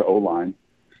went right to O-line.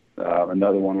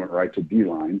 Another one went right to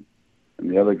D-line. And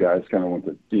the other guys kind of went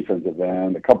to defensive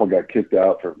end. A couple got kicked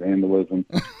out for vandalism.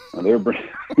 We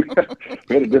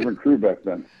had a different crew back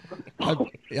then.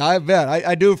 I bet.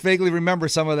 I do vaguely remember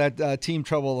some of that team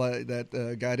trouble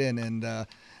that got in. And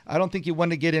I don't think you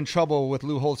wanted to get in trouble with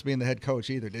Lou Holtz being the head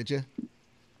coach either, did you?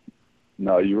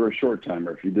 No, you were a short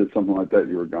timer. If you did something like that,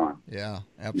 you were gone. Yeah,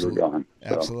 absolutely. You were gone.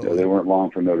 So, absolutely. Yeah, they weren't long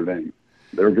for Notre Dame.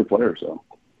 They were good players, so.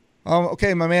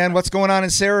 Okay, my man. What's going on in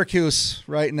Syracuse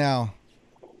right now?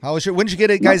 When did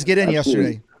you guys get in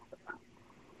yesterday?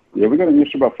 Yeah, we got in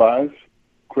yesterday about 5.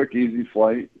 Quick, easy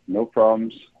flight. No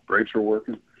problems. Brakes were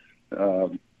working. We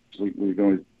can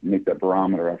always make that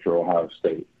barometer after Ohio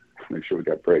State. Make sure we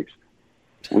got brakes.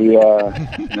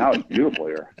 Now it's beautiful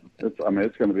here. It's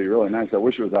going to be really nice. I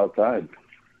wish it was outside.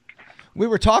 We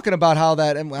were talking about how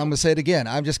that, and I'm going to say it again,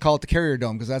 I'm just call it the Carrier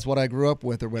Dome because that's what I grew up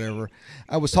with or whatever.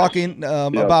 I was talking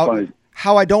about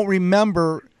how I don't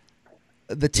remember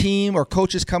the team or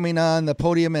coaches coming on the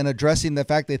podium and addressing the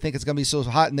fact they think it's going to be so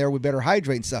hot in there, we better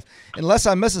hydrate and stuff. Unless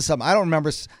I'm missing something. I don't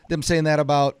remember them saying that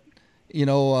about, the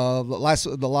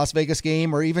Las Vegas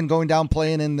game or even going down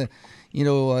playing in the,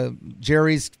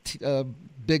 Jerry's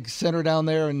big center down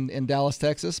there in Dallas,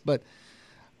 Texas. But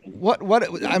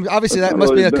obviously that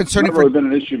must be a concerning. It's never been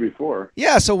an issue before.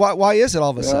 Yeah. So why is it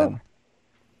all of a sudden?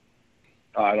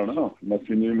 I don't know. It must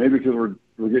be new. Maybe because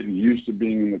we're getting used to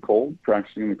being in the cold,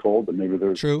 practicing in the cold, but maybe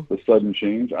there's a sudden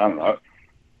change. I don't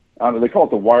know. They call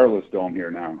it the wireless dome here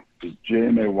now. The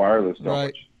JMA wireless dome.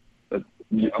 Right.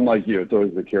 Unlike you, it's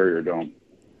always the Carrier Dome.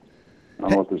 I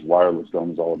don't know what this wireless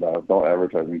dome is all about. It's all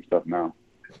advertising stuff now.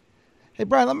 Hey,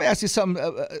 Brian, let me ask you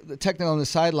something technical on the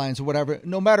sidelines or whatever.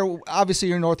 No matter, obviously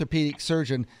you're an orthopedic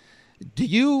surgeon. Do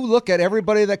you look at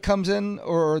everybody that comes in,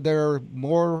 or are there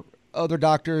more other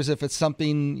doctors if it's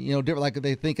something, different, like if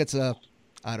they think it's a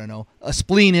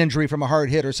spleen injury from a hard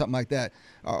hit or something like that?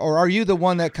 Or are you the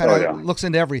one that kind of looks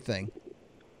into everything?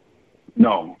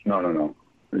 No.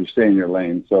 You stay in your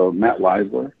lane. So Matt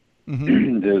Leisler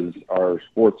is our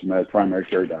sports med primary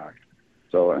care doc.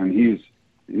 So, and he's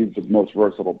the most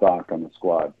versatile doc on the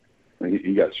squad.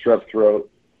 He got strep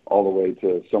throat all the way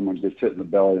to someone just hit in the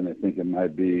belly and they think it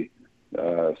might be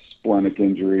splenic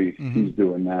injury. He's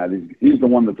doing that. He's the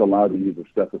one that's allowed to use a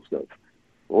stethoscope.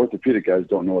 Orthopedic guys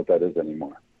don't know what that is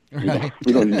anymore. Right.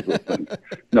 We don't use those things.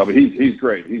 No, but he's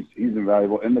great. He's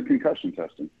invaluable. And the concussion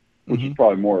testing, which is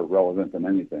probably more relevant than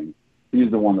anything. He's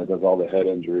the one that does all the head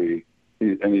injury.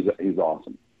 He's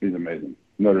awesome. He's amazing.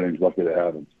 Notre Dame's lucky to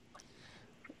have him.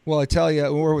 Well, I tell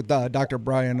you, we're with Dr.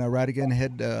 Brian Radigan,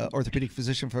 head orthopedic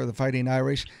physician for the Fighting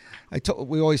Irish.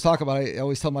 We always talk about it. I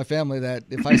always tell my family that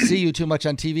if I see you too much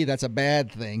on TV, that's a bad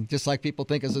thing. Just like people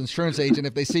think as an insurance agent,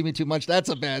 if they see me too much, that's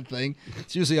a bad thing.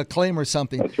 It's usually a claim or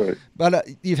something. That's right. But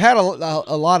you've had a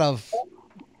lot of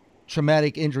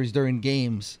traumatic injuries during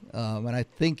games, and I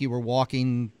think you were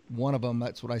walking one of them.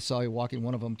 That's what I saw you walking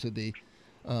one of them to the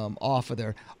off of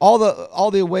there. All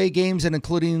the away games, and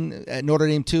including at Notre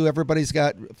Dame too. Everybody's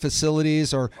got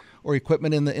facilities or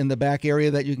equipment in the back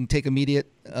area that you can take immediate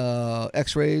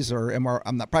X-rays or MRI.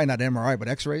 Probably not MRI, but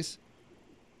X-rays.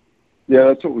 Yeah,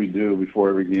 that's what we do before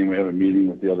every game. We have a meeting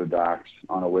with the other docs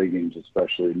on away games,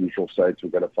 especially neutral sites.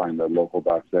 We've got to find the local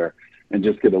docs there and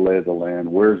just get a lay of the land.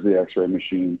 Where's the X-ray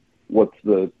machine? What's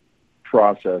the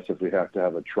process if we have to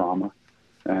have a trauma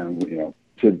and,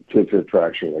 tib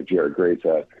fracture like Jared Gray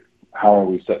said? How are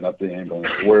we setting up the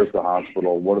ambulance? Where's the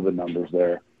hospital? What are the numbers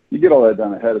there? You get all that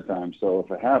done ahead of time, so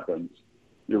if it happens,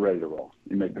 you're ready to roll.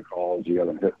 You make the calls. You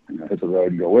got to hit the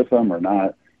road and go with them or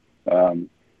not.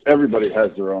 Everybody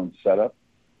has their own setup.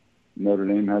 Notre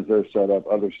Dame has their setup.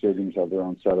 Other stadiums have their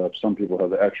own setup. Some people have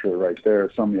the X-ray right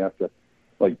there. Some you have to,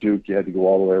 like Duke, you had to go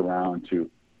all the way around to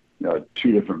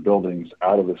 2 different buildings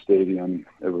out of the stadium.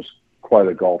 It was quite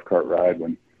a golf cart ride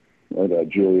when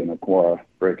Julian Okwara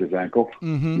break his ankle.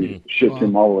 Mm-hmm. We shipped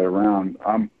him all the way around.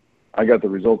 I got the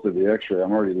results of the X-ray.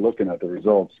 I'm already looking at the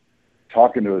results,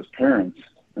 talking to his parents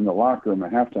in the locker room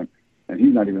at halftime, and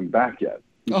he's not even back yet.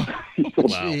 He's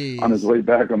still on his way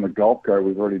back on the golf cart.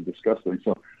 We've already discussed things.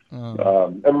 So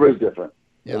everybody's different.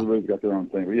 Yeah. Everybody's got their own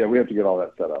thing. But, we have to get all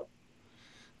that set up.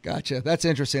 Gotcha. That's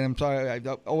interesting. I'm sorry. I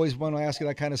always want to ask you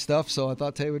that kind of stuff, so I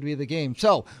thought today would be the game.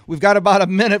 So we've got about a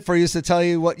minute for you to tell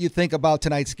you what you think about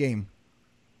tonight's game.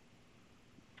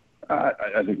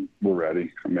 I think we're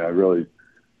ready. I mean,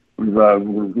 we're a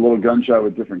little gun-shy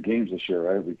with different games this year,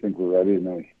 right? We think we're ready, and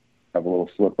then we have a little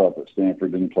slip-up at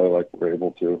Stanford, didn't play like we're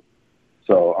able to.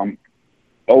 So I'm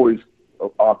always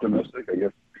optimistic, I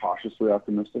guess cautiously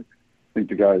optimistic. I think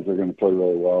the guys are going to play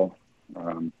really well.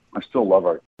 I still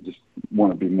love just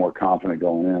want to be more confident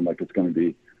going in, like it's going to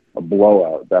be a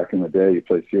blowout. Back in the day, you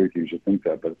play Syracuse, you think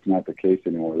that, but it's not the case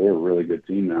anymore. They're a really good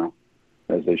team now,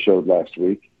 as they showed last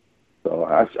week. So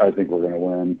I think we're going to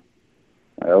win.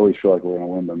 I always feel like we're going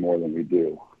to win them more than we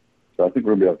do. So I think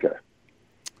we're going to be okay.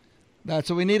 That's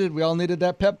what we needed. We all needed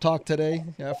that pep talk today.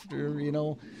 After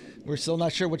we're still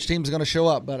not sure which team's going to show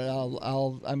up, but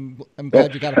I'm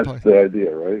glad you got a point. That's the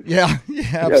idea, right? Yeah,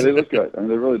 yeah, they look good. I mean,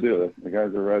 they really do. The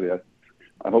guys are ready.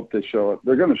 I hope they show up.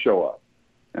 They're going to show up,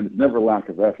 and it's never lack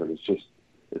of effort. It's just,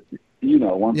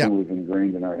 one thing we've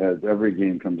ingrained in our heads. Every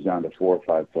game comes down to 4 or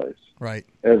 5 plays. Right.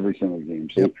 Every single game.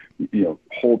 So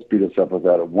Holtz beat us up with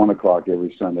that at 1:00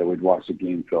 every Sunday. We'd watch the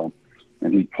game film,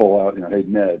 and he'd pull out. Hey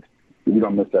Ned, if you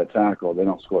don't miss that tackle, they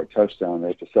don't score a touchdown. They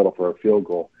have to settle for a field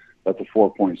goal. That's a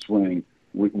 4-point swing.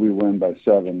 We win by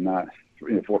 7, not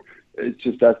 3 or 4. It's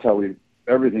just that's how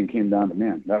everything came down to,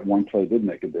 man, that one play did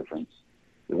make a difference.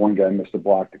 The one guy missed a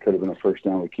block that could have been a first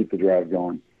down. We keep the drive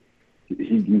going.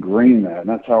 He ingrained that, and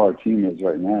that's how our team is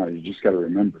right now. You just got to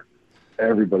remember,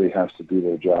 everybody has to do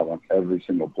their job on every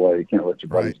single play. You can't let your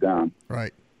buddies down.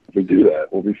 Right. If we do that,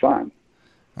 we'll be fine.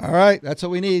 All right, that's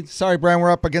what we need. Sorry, Brian, we're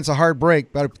up against a hard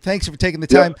break, but thanks for taking the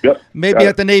time. Yep. Maybe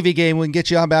at the Navy game we can get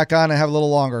you back on and have a little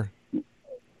longer.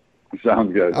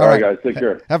 Sounds good. All right, guys, take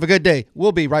care. Have a good day.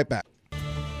 We'll be right back.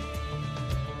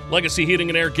 Legacy Heating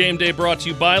and Air Game Day brought to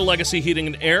you by Legacy Heating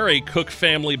and Air, a Cook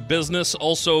family business.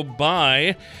 Also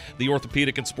by the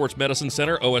Orthopedic and Sports Medicine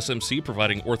Center, OSMC,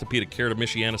 providing orthopedic care to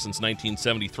Michiana since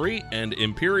 1973, and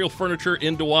Imperial Furniture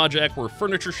in Dowagiac, where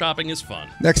furniture shopping is fun.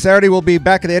 Next Saturday, we'll be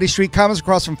back at the Eddy Street Commons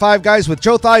across from Five Guys with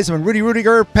Joe Theismann, Rudy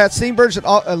Rudiger, Pat Steenberg,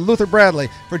 and Luther Bradley.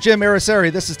 For Jim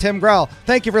Araceli, this is Tim Growell.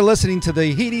 Thank you for listening to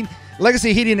the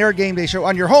Legacy Heating and Air Game Day show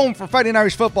on your home for Fighting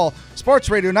Irish football, Sports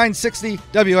Radio 960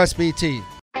 WSBT.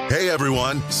 Hey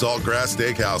everyone, Saltgrass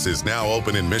Steakhouse is now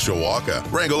open in Mishawaka.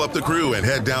 Wrangle up the crew and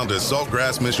head down to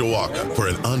Saltgrass, Mishawaka for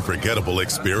an unforgettable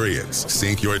experience.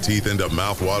 Sink your teeth into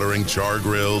mouth-watering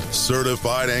char-grilled,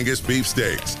 certified Angus beef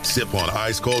steaks. Sip on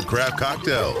ice-cold craft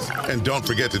cocktails. And don't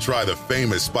forget to try the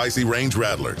famous spicy range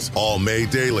rattlers, all made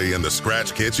daily in the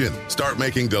Scratch Kitchen. Start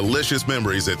making delicious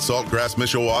memories at Saltgrass,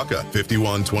 Mishawaka,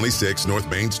 5126 North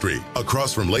Main Street,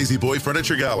 across from Lazy Boy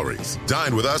Furniture Galleries.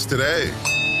 Dine with us today.